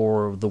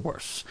for the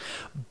worse.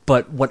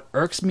 But what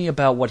irks me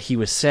about what he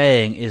was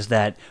saying is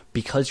that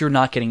because you're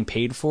not getting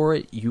paid for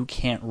it, you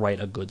can't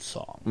write a good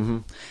song. Mm-hmm.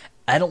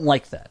 I don't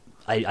like that.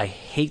 I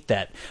hate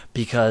that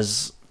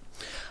because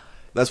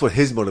that's what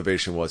his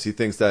motivation was. He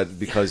thinks that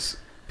because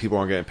people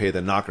aren't getting paid,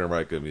 they're not going to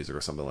write good music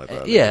or something like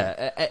that.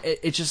 Yeah,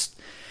 it just...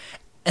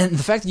 And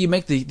the fact that you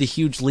make the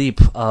huge leap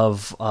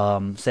of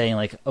saying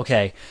like,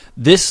 okay,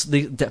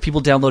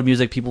 people download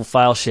music, people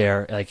file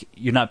share, like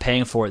you're not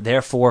paying for it,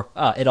 therefore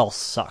it all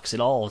sucks.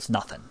 It's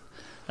nothing.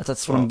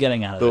 That's what I'm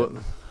getting out of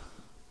it.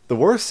 The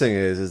worst thing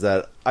is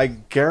that I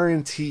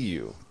guarantee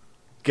you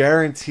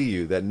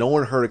that no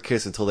one heard of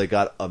Kiss until they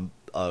got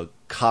a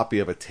copy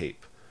of a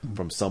tape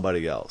from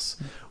somebody else,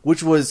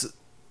 which was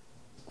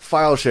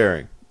file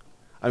sharing.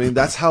 I mean,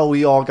 that's how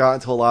we all got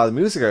into a lot of the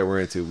music that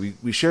we're into.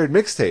 We shared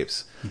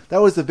mixtapes.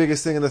 That was the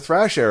biggest thing in the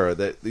thrash era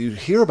that you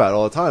hear about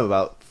all the time,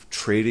 about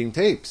trading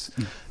tapes.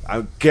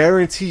 I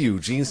guarantee you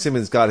Gene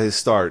Simmons got his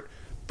start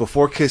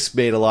before Kiss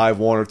made a live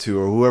one or two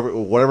or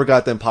whatever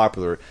got them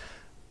popular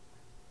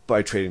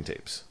by trading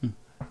tapes.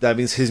 That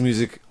means his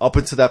music up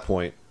until that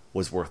point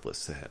was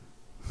worthless to him,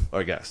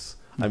 I guess.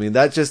 I mean,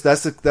 that's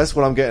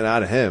what I'm getting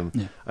out of him.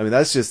 Yeah. I mean,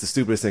 that's just the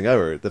stupidest thing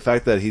ever. The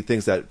fact that he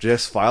thinks that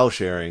just file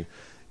sharing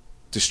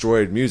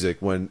destroyed music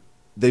when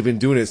they've been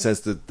doing it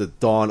since the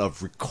dawn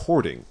of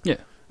recording. Yeah.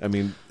 I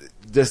mean,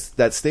 just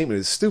that statement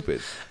is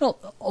stupid. Well,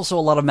 also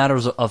a lot of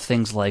matters of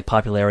things like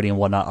popularity and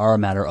whatnot are a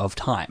matter of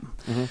time.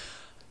 Mm-hmm.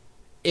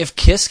 If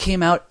Kiss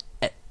came out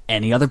at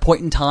any other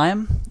point in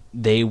time,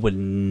 they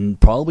would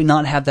probably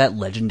not have that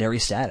legendary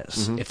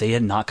status. Mm-hmm. If they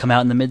had not come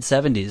out in the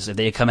mid-'70s, if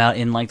they had come out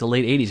in like the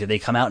late '80s, if they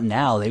come out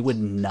now, they would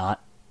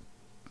not...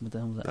 What the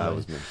hell was that? That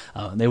was me.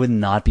 They would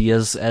not be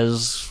as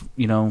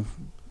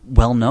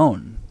well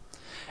known.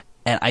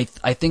 And I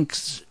think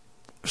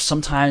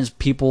sometimes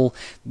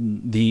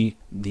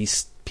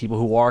these people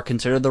who are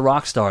considered the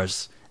rock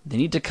stars, they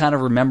need to kind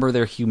of remember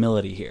their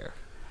humility here.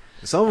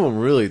 Some of them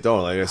really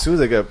don't. Like as soon as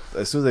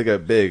they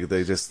get big,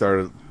 they just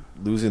started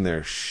losing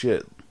their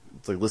shit.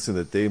 It's like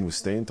listening to Dave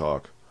Mustaine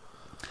talk.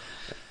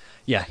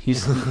 Yeah, he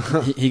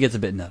gets a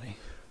bit nutty.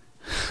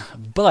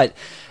 But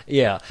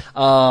yeah,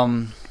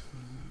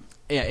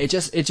 it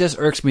just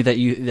irks me that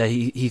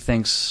he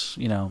thinks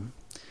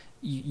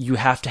you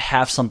have to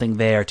have something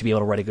there to be able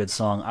to write a good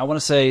song. I want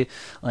to say,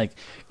 like,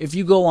 if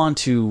you go on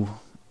to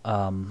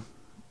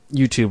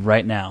YouTube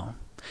right now,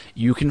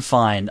 you can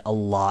find a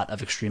lot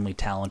of extremely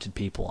talented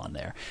people on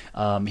there.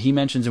 He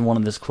mentions in one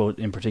of this quote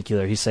in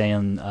particular, he's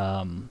saying,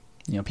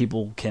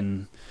 people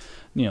can,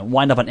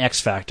 wind up on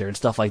X Factor and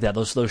stuff like that.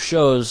 Those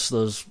shows,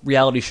 those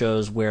reality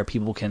shows where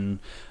people can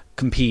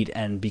compete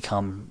and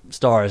become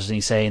stars. And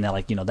he's saying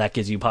that, that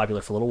gets you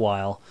popular for a little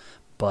while,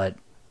 but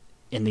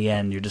in the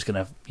end, you're just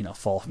gonna,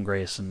 fall from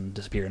grace and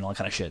disappear and all that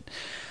kind of shit.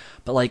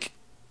 But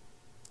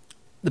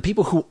the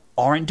people who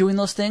aren't doing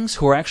those things,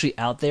 who are actually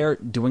out there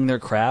doing their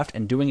craft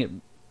and doing it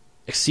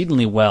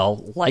exceedingly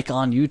well, like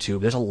on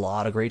YouTube, there's a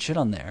lot of great shit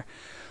on there.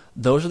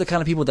 Those are the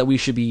kind of people that we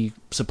should be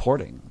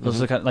supporting. Those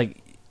are the kind of,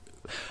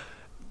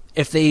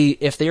 if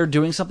they are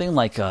doing something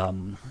like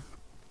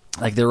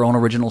their own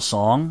original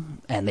song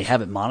and they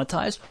have it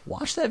monetized,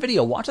 watch that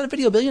video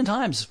a billion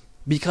times,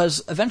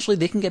 because eventually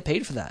they can get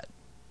paid for that.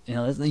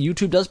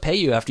 YouTube does pay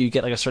you after you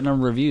get a certain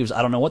number of views.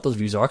 I don't know what those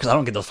views are because I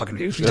don't get those fucking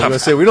views. I was going to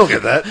say, we don't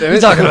get that. What are you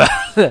talking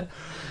about?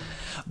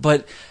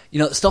 But,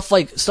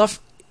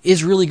 stuff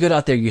is really good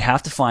out there. You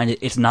have to find it.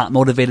 It's not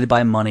motivated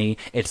by money.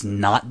 It's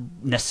not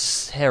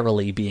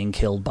necessarily being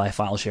killed by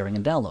file sharing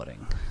and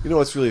downloading. You know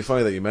what's really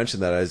funny that you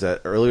mentioned that is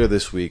that earlier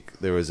this week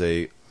there was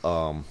an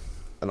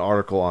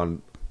article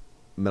on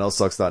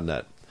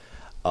metalsucks.net.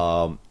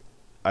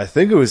 I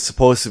think it was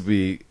supposed to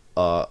be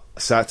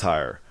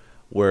satire.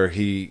 Where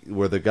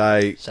the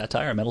guy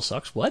satire metal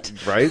sucks. What?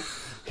 Right?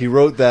 He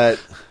wrote that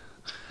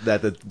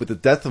with the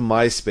death of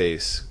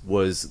MySpace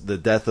was the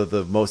death of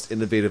the most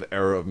innovative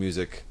era of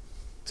music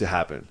to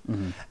happen,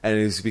 and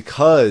it was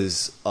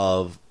because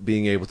of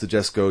being able to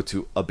just go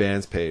to a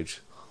band's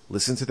page,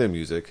 listen to their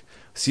music,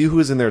 see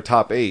who's in their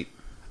top 8,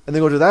 and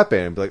then go to that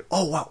band and be like,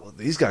 oh wow, well,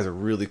 these guys are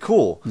really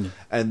cool,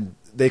 and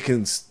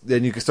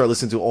then you can start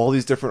listening to all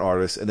these different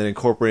artists and then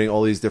incorporating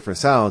all these different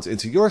sounds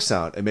into your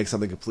sound and make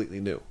something completely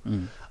new.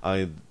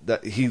 I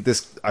think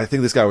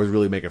this guy was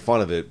really making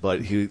fun of it,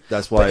 but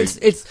that's why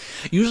it's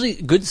usually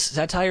good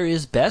satire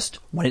is best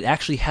when it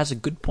actually has a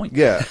good point.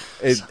 Yeah,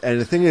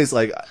 and the thing is,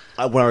 like,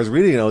 when I was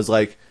reading it, I was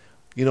like,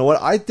 you know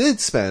what? I did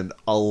spend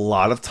a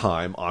lot of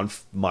time on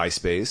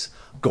MySpace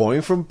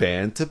going from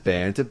band to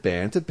band to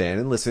band to band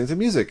and listening to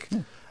music,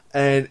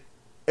 and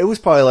it was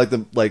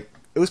probably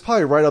it was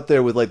probably right up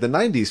there with like the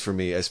 90s for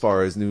me as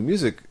far as new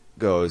music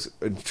goes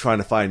and trying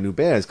to find new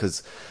bands,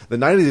 because the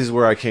 90s is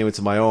where I came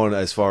into my own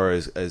as far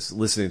as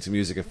listening to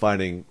music and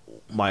finding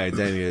my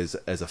identity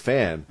as a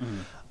fan.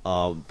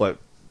 But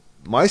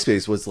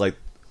MySpace was like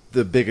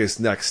the biggest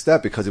next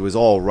step because it was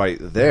all right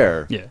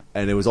there,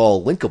 and it was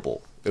all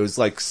linkable. It was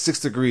like 6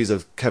 Degrees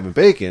of Kevin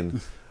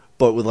Bacon,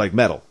 but with like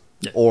metal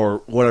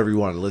or whatever you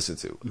wanted to listen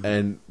to.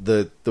 And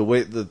the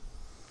way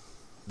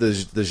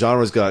the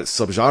genres got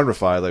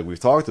subgenreified, like we've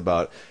talked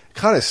about,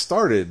 kind of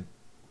started.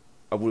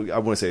 I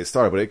wouldn't say it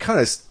started, but it kind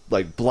of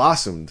like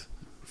blossomed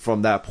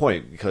from that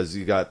point, because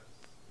you got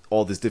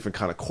all this different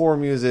kind of core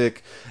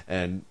music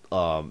and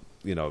the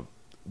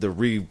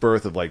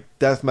rebirth of like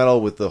death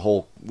metal with the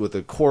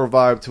core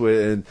vibe to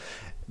it, and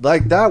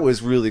like that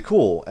was really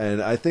cool.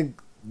 And I think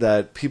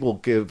that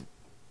people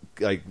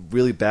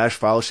really bash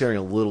file sharing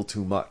a little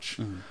too much.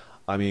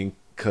 I mean,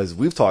 because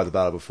we've talked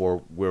about it before,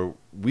 where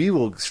we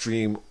will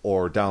stream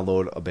or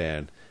download a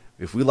band.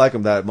 If we like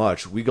them that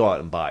much, we go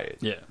out and buy it.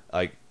 Yeah,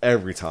 like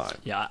every time.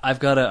 Yeah, I've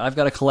got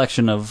a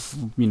collection of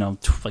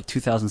like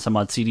 2,000 some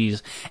odd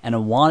CDs and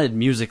a wanted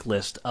music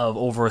list of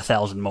over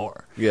 1,000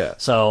 more. Yeah.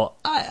 So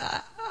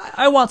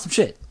I want some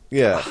shit.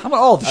 Yeah, I want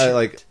all the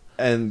shit.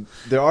 And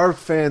there are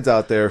fans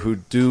out there who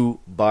do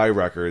buy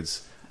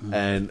records.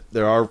 And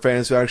there are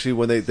fans who actually,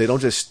 when they don't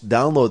just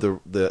download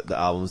the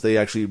albums, they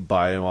actually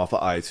buy them off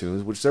of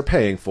iTunes, which they're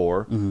paying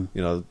for,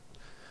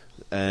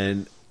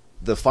 And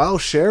the file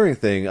sharing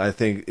thing, I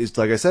think, is,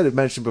 like I said, it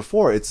mentioned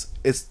before, it's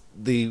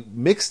the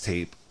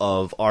mixtape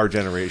of our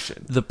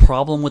generation. The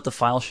problem with the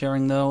file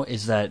sharing, though,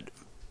 is that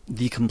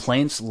the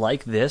complaints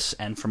like this,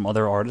 and from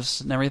other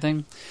artists and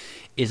everything,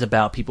 is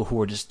about people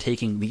who are just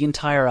taking the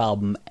entire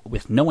album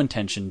with no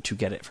intention to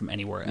get it from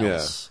anywhere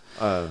else.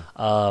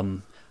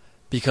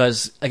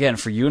 Because, again,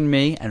 for you and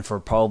me, and for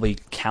probably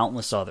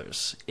countless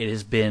others, it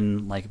has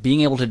been like being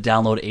able to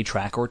download a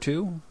track or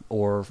two,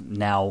 or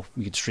now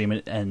you can stream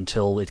it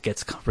until it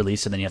gets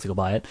released and then you have to go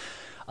buy it.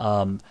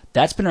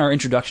 That's been our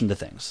introduction to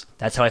things.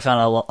 That's how I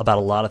found out about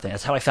a lot of things.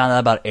 That's how I found out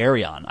about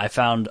Arion. I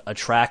found a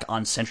track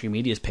on Century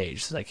Media's page.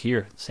 It's like,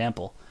 here,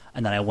 sample.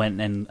 And then I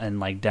went and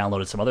like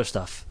downloaded some other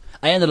stuff.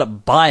 I ended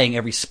up buying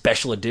every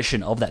special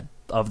edition of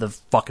the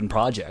fucking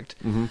project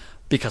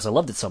because I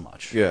loved it so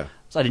much. Yeah.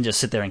 So I didn't just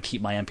sit there and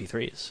keep my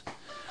MP3s.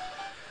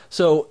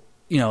 So,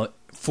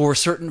 for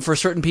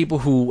certain people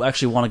who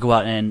actually want to go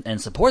out and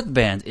support the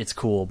band, it's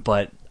cool.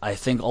 But I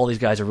think all these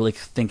guys are really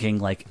thinking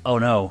like, oh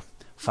no,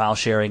 file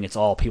sharing, it's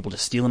all people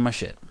just stealing my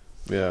shit.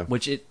 Yeah.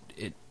 Which it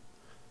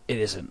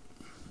isn't.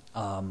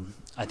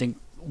 I think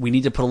we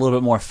need to put a little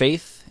bit more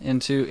faith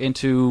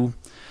into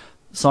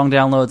song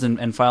downloads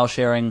and file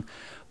sharing.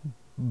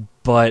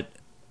 But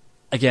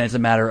again, it's a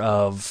matter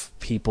of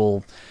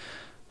people...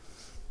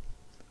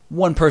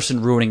 one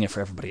person ruining it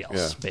for everybody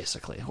else,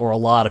 basically. Or a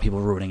lot of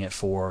people ruining it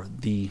for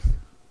the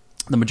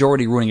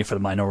majority, ruining it for the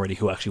minority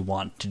who actually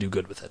want to do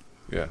good with it.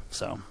 Yeah.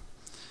 So,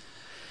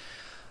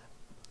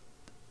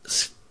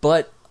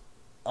 but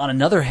on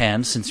another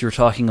hand, since you were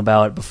talking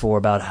about before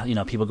about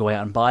people going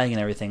out and buying and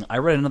everything, I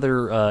read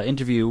another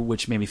interview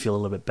which made me feel a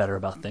little bit better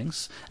about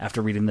things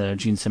after reading the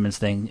Gene Simmons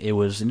thing. It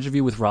was an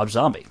interview with Rob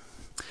Zombie.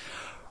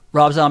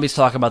 Rob Zombie's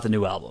talking about the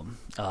new album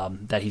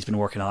that he's been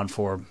working on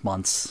for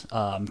months.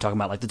 Talking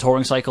about like the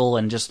touring cycle,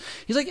 and just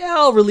he's like, yeah,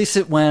 I'll release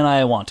it when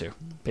I want to,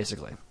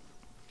 basically.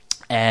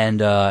 And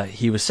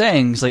he was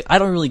saying, he's like, I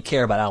don't really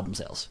care about album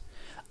sales.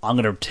 I'm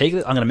gonna take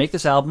it. I'm gonna make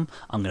this album.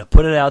 I'm gonna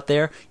put it out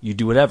there. You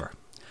do whatever.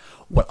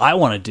 What I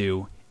want to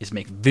do is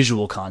make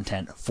visual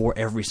content for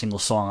every single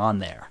song on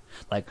there.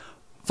 Like,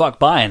 fuck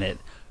buying it.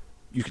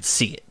 You could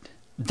see it.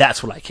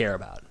 That's what I care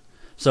about.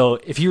 So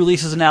if he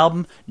releases an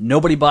album,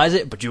 nobody buys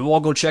it, but you all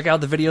go check out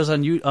the videos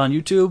on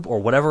YouTube or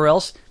whatever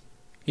else,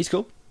 he's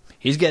cool.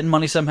 He's getting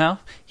money somehow.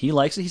 He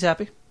likes it. He's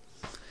happy.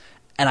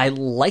 And I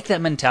like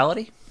that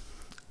mentality.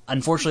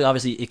 Unfortunately,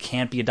 obviously, it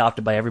can't be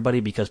adopted by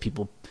everybody because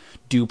people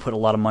do put a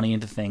lot of money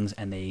into things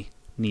and they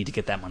need to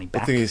get that money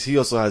back. The thing is, he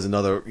also has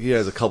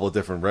a couple of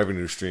different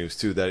revenue streams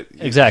too that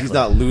he's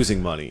not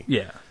losing money.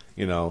 Yeah.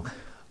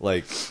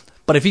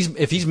 But if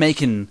he's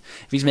making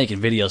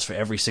videos for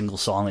every single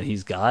song that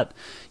he's got,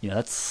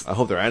 that's. I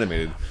hope they're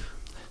animated.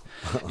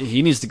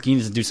 he needs to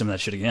do some of that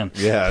shit again.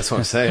 Yeah, that's what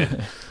I'm saying.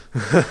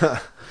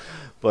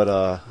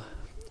 But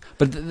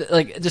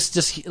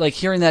just like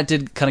hearing that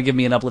did kind of give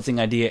me an uplifting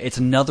idea. It's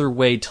another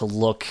way to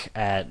look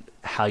at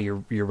how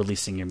you're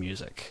releasing your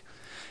music.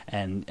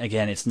 And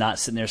again, it's not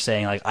sitting there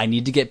saying like, I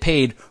need to get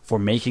paid for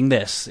making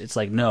this. It's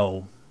like,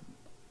 no,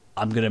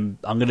 I'm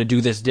gonna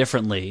do this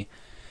differently,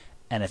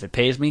 and if it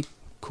pays me,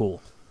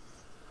 cool.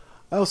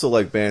 I also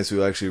like bands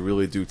who actually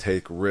really do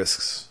take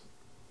risks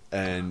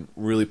and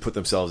really put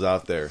themselves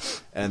out there.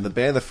 And the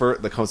band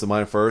that comes to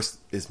mind first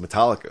is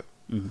Metallica.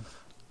 Mm-hmm.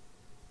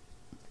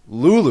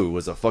 Lulu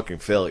was a fucking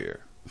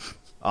failure,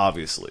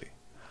 obviously.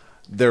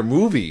 Their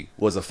movie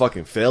was a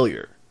fucking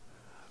failure.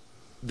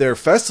 Their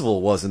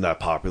festival wasn't that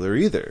popular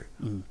either.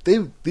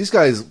 These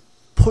guys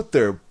put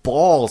their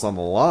balls on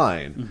the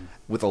line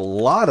with a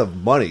lot of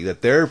money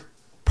that they're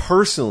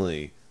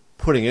personally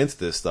putting into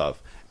this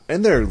stuff,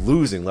 and they're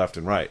losing left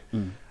and right.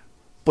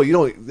 But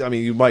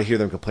you might hear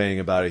them complaining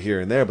about it here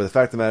and there, but the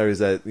fact of the matter is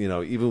that,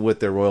 even with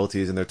their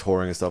royalties and their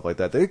touring and stuff like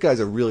that, they guys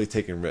are really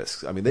taking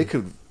risks. I mean, they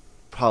could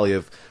probably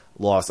have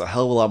lost a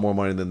hell of a lot more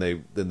money than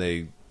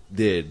they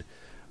did,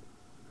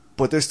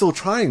 but they're still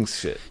trying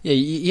shit.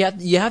 Yeah,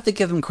 you have to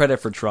give them credit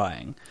for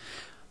trying.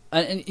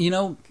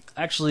 And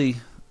actually,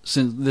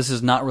 since this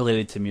is not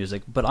related to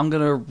music, but I'm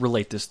going to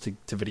relate this to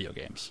video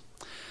games.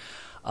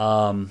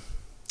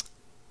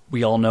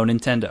 We all know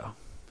Nintendo.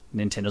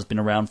 Nintendo's been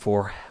around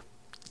for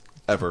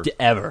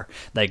ever.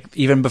 Like,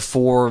 even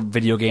before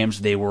video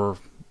games, they were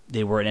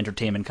an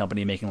entertainment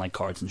company making like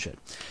cards and shit.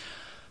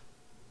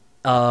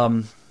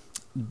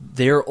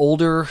 Their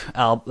older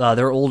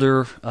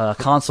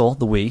console,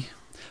 the Wii,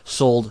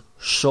 sold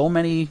so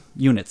many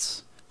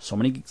units, so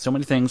many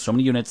things, so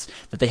many units,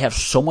 that they have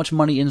so much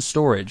money in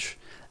storage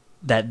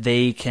that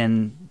they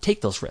can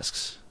take those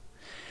risks.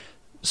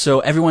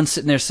 So everyone's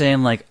sitting there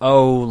saying like,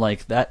 oh,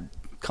 like that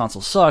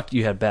console sucked,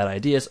 you had bad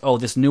ideas. Oh,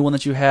 this new one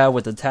that you have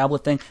with the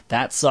tablet thing,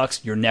 that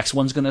sucks. Your next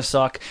one's going to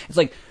suck. It's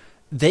like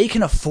they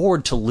can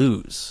afford to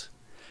lose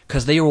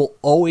because they will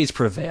always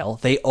prevail.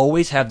 They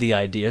always have the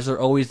ideas. They're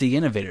always the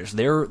innovators.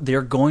 They're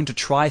going to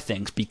try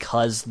things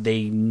because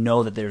they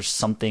know that there's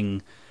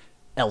something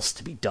else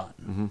to be done.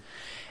 Mm-hmm.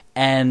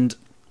 And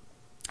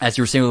as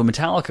you were saying with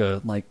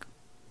Metallica, like,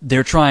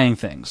 they're trying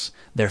things.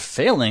 They're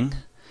failing.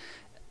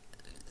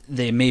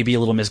 They may be a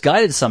little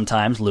misguided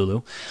sometimes,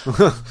 Lulu,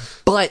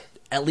 but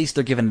at least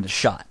they're giving it a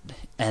shot.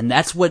 And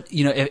that's what,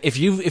 if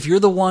you're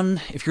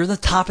the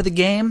top of the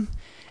game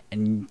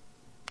and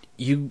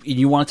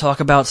you want to talk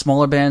about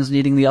smaller bands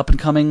needing the up and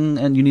coming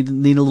and you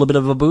need a little bit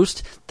of a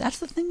boost, that's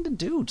the thing to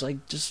do. It's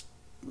like, just...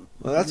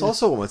 Well, that's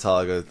also what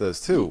Metallica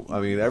does too. I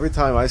mean, every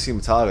time I see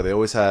Metallica, they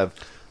always have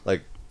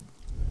like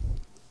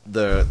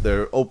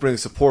their opening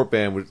support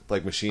band with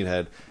like Machine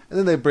Head, and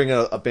then they bring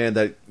out a band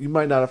that you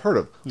might not have heard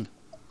of.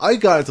 I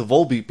got into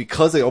Volbeat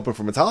because they opened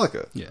for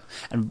Metallica. Yeah,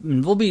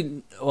 and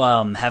Volbeat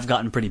have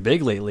gotten pretty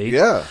big lately.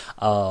 Yeah.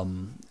 I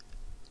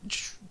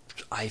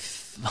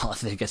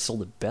think I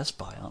sold at Best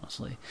Buy,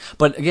 honestly.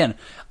 But again,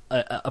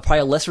 probably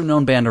a lesser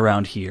known band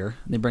around here.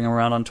 They bring them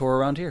around on tour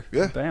around here.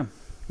 Yeah. Bam.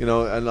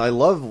 And I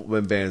love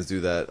when bands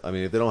do that. I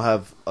mean, if they don't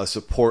have a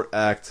support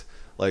act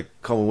like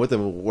coming with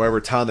them wherever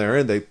town they're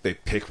in, they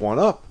pick one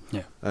up.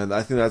 Yeah. And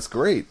I think that's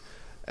great.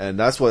 And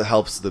that's what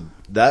helps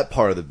that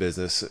part of the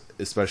business,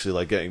 especially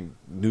like getting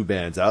new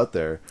bands out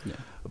there. Yeah.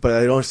 But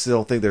I still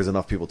don't think there's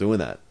enough people doing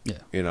that. Yeah.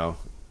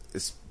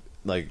 It's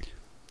like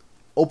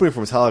opening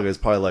for Metallica is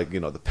probably like,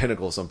 the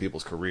pinnacle of some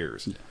people's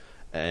careers. Yeah.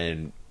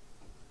 And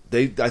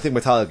I think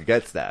Metallica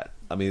gets that.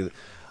 I mean,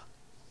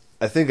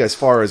 I think as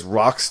far as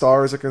rock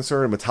stars are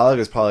concerned, Metallica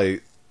is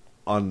probably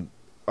on,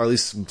 or at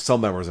least some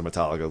members of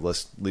Metallica,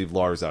 let's leave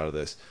Lars out of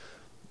this,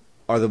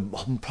 are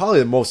probably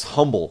the most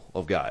humble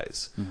of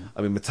guys. Mm-hmm.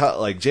 I mean,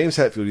 like James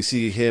Hetfield, you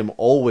see him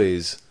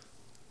always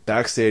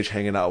backstage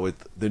hanging out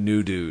with the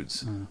new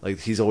dudes. Mm-hmm.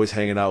 Like he's always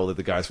hanging out with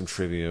the guys from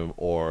Trivium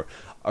or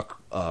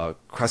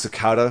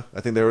Krasakata.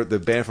 I think they were the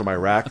band from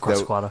Iraq.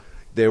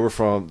 They were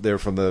from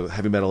the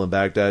heavy metal in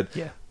Baghdad.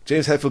 Yeah.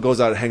 James Hetfield goes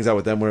out and hangs out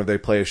with them whenever they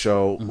play a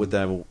show with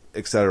them,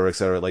 et cetera, et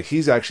cetera. Like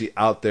he's actually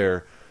out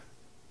there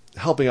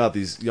helping out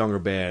these younger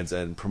bands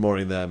and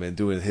promoting them and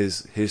doing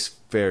his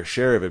fair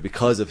share of it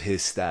because of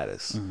his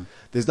status. Mm-hmm.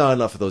 There's not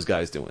enough of those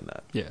guys doing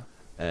that. Yeah.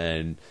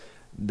 And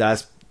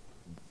that's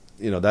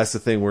the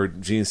thing where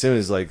Gene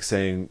Simmons is like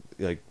saying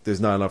like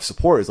there's not enough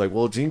support. It's like,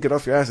 well, Gene, get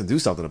off your ass and do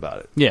something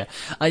about it. Yeah.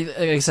 Like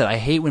I said, I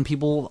hate when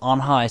people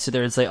on high sit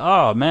there and say,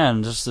 "Oh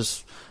man, just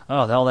this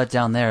all that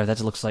down there,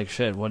 that looks like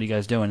shit. What are you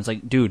guys doing?" It's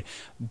like, dude,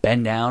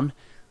 bend down,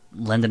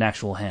 lend an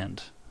actual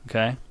hand.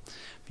 Okay?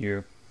 If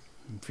you're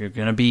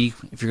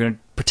gonna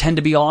pretend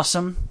to be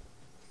awesome,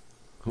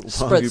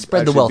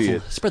 spread the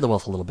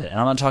wealth a little bit. And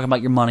I'm not talking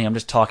about your money. I'm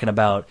just talking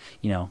about,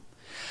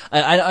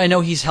 I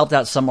know he's helped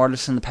out some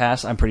artists in the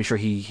past. I'm pretty sure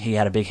he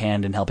had a big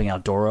hand in helping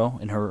out Doro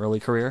in her early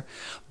career.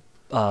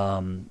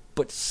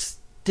 But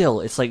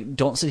still, it's like,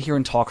 don't sit here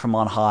and talk from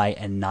on high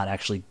and not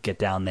actually get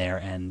down there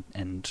and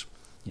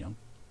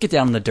get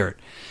down in the dirt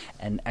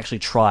and actually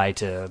try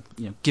to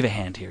give a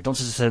hand here. Don't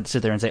just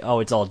sit there and say,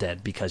 "Oh, it's all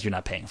dead," because you're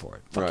not paying for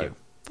it.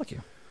 Fuck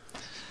you.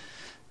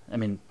 I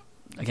mean,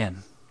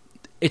 again,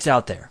 it's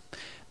out there.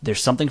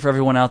 There's something for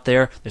everyone out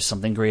there. There's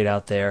something great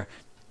out there.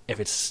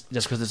 If it's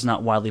just because it's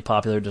not widely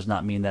popular does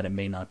not mean that it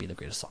may not be the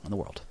greatest song in the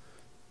world.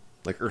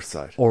 Like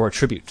Earthside. Or a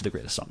tribute to the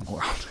greatest song in the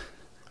world.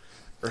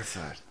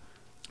 Earthside.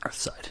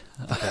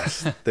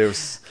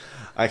 Yes.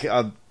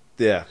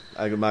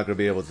 I'm not going to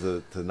be able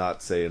to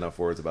not say enough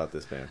words about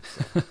this band.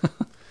 So.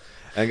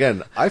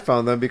 Again, I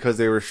found them because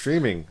they were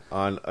streaming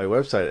on a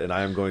website, and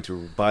I am going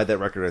to buy that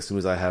record as soon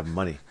as I have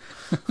money.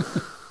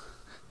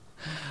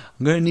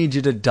 I'm going to need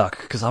you to duck,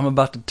 because I'm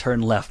about to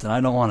turn left, and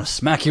I don't want to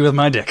smack you with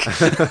my dick.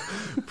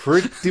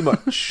 Pretty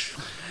much.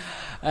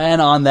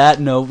 And on that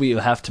note, we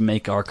have to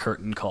make our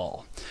curtain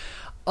call.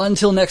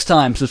 Until next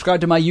time, subscribe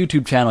to my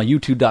YouTube channel,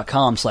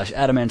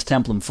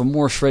 youtube.com/AdamantStemplum, for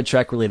more Shred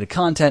Shack related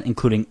content,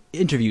 including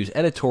interviews,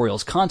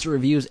 editorials, concert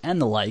reviews,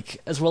 and the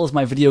like, as well as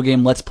my video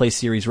game Let's Play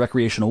series,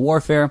 Recreational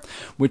Warfare,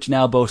 which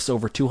now boasts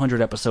over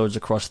 200 episodes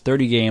across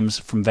 30 games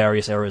from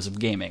various eras of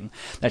gaming.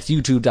 That's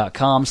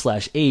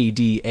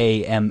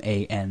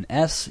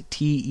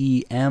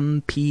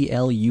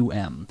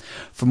youtube.com/ADAMANSTEMPLUM.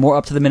 For more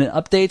up-to-the-minute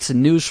updates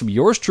and news from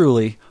yours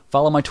truly,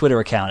 follow my Twitter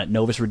account at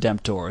Novus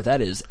Redemptor.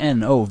 That is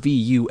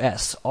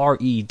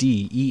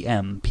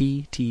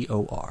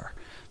NOVUSREDEMPTOR.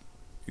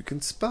 You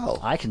can spell.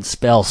 I can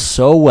spell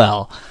so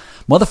well.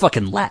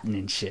 Motherfucking Latin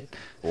and shit.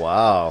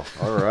 Wow.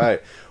 All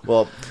right.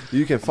 Well,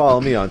 you can follow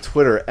me on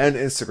Twitter and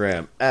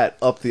Instagram at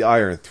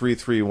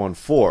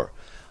UpTheIron3314.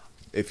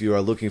 If you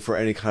are looking for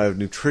any kind of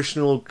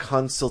nutritional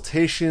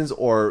consultations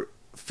or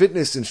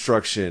fitness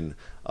instruction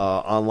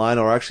online,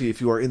 or actually if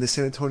you are in the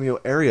San Antonio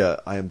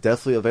area, I am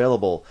definitely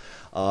available.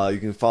 You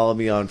can follow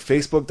me on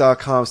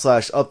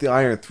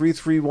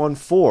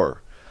Facebook.com/UpTheIron3314.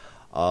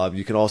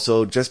 You can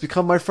also just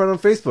become my friend on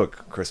Facebook,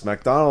 Chris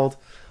MacDonald.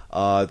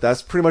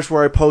 That's pretty much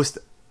where I post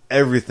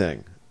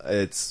everything.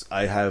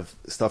 I have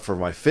stuff from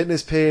my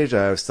fitness page.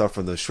 I have stuff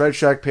from the Shred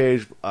Shack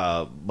page.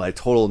 My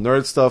total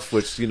nerd stuff,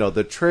 which,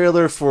 the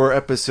trailer for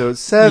episode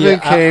 7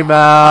 came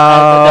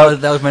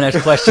out. That was my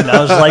next question. I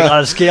was like,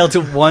 on a scale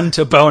to 1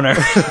 to boner,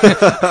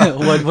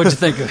 what'd you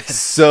think of it?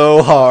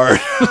 So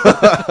hard.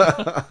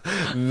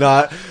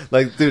 Not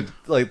like, dude.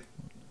 Like,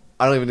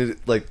 I don't even need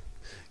like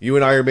you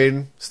and Iron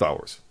Maiden, Star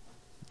Wars.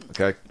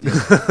 Okay.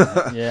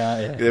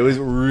 Yeah. It was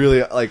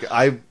really like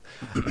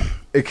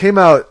It came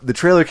out. The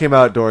trailer came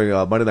out during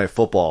Monday Night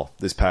Football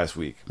this past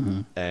week,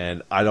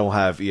 and I don't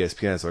have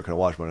ESPN, so I couldn't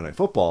watch Monday Night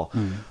Football.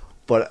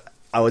 But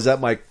I was at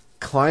my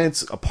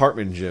client's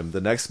apartment gym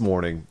the next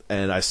morning,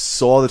 and I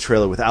saw the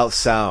trailer without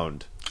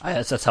sound.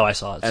 That's how I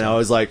saw it. And I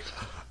was like,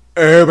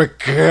 "Oh my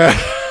god!"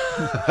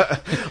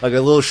 Like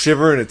a little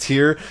shiver and a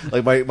tear.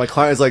 Like my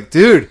client is like,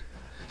 "Dude,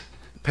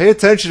 pay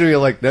attention to me."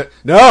 I'm like,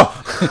 "No."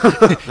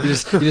 You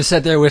just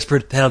sat there and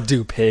whispered, "That'll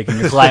do, pig." And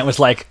your client was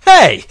like,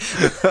 "Hey!"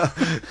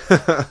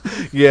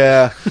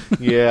 Yeah.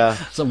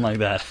 Something like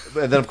that.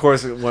 And then, of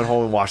course, I went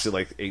home and watched it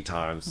like 8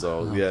 times.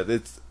 So, yeah,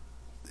 it's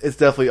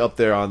definitely up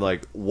there on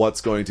like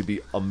what's going to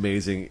be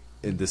amazing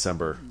in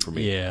December for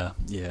me. Yeah.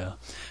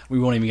 We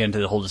won't even get into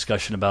the whole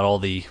discussion about all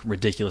the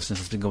ridiculousness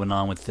that's been going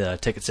on with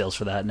ticket sales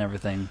for that and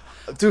everything.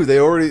 Dude, they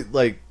already,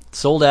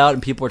 sold out,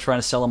 and people are trying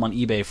to sell them on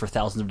eBay for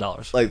thousands of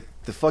dollars. Like,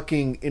 the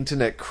fucking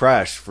internet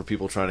crashed for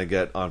people trying to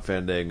get on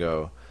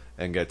Fandango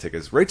and get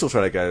tickets. Rachel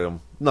tried to get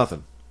them.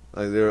 Nothing.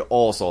 Like, they're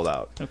all sold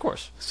out. Of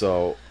course.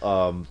 So,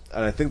 and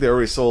I think they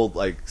already sold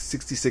like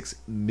 $66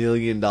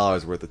 million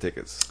worth of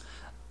tickets.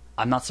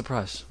 I'm not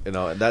surprised. And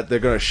that they're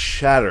going to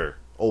shatter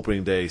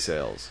opening day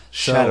sales.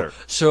 Shatter.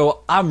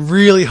 So I'm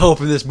really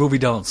hoping this movie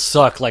don't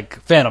suck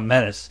like Phantom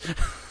Menace.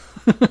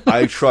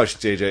 I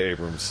trust J.J.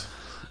 Abrams.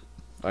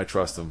 I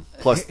trust him.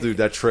 Plus, dude,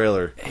 that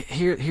trailer.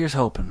 Here's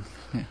hoping.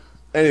 Yeah.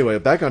 Anyway,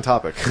 back on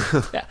topic.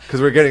 Yeah.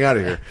 Because we're getting out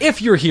of here.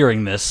 If you're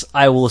hearing this,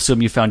 I will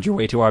assume you found your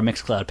way to our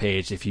Mixcloud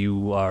page. If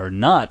you are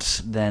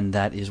not, then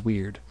that is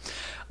weird.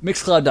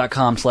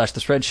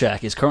 Mixcloud.com/The Shred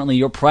Shack is currently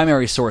your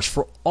primary source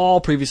for all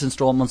previous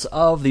installments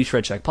of the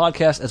Shred Shack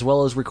podcast, as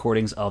well as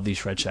recordings of the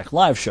Shred Shack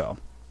live show.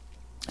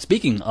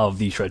 Speaking of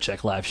the Shred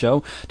Shack live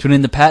show, tune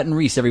in to Pat and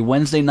Reese every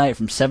Wednesday night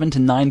from 7 to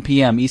 9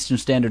 p.m. Eastern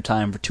Standard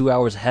Time for 2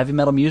 hours of heavy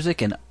metal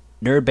music and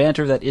nerd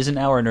banter that isn't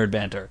our nerd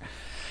banter.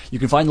 You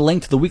can find the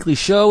link to the weekly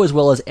show as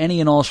well as any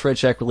and all Shred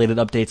Shack related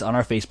updates on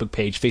our Facebook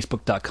page,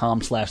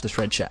 facebook.com/The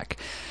Shred Shack.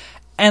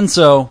 And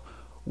so,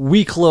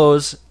 we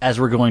close, as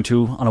we're going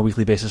to on a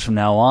weekly basis from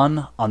now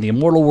on the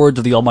immortal words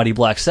of the almighty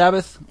Black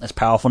Sabbath, as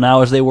powerful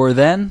now as they were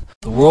then.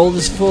 The world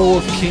is full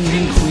of kings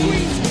and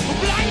queens.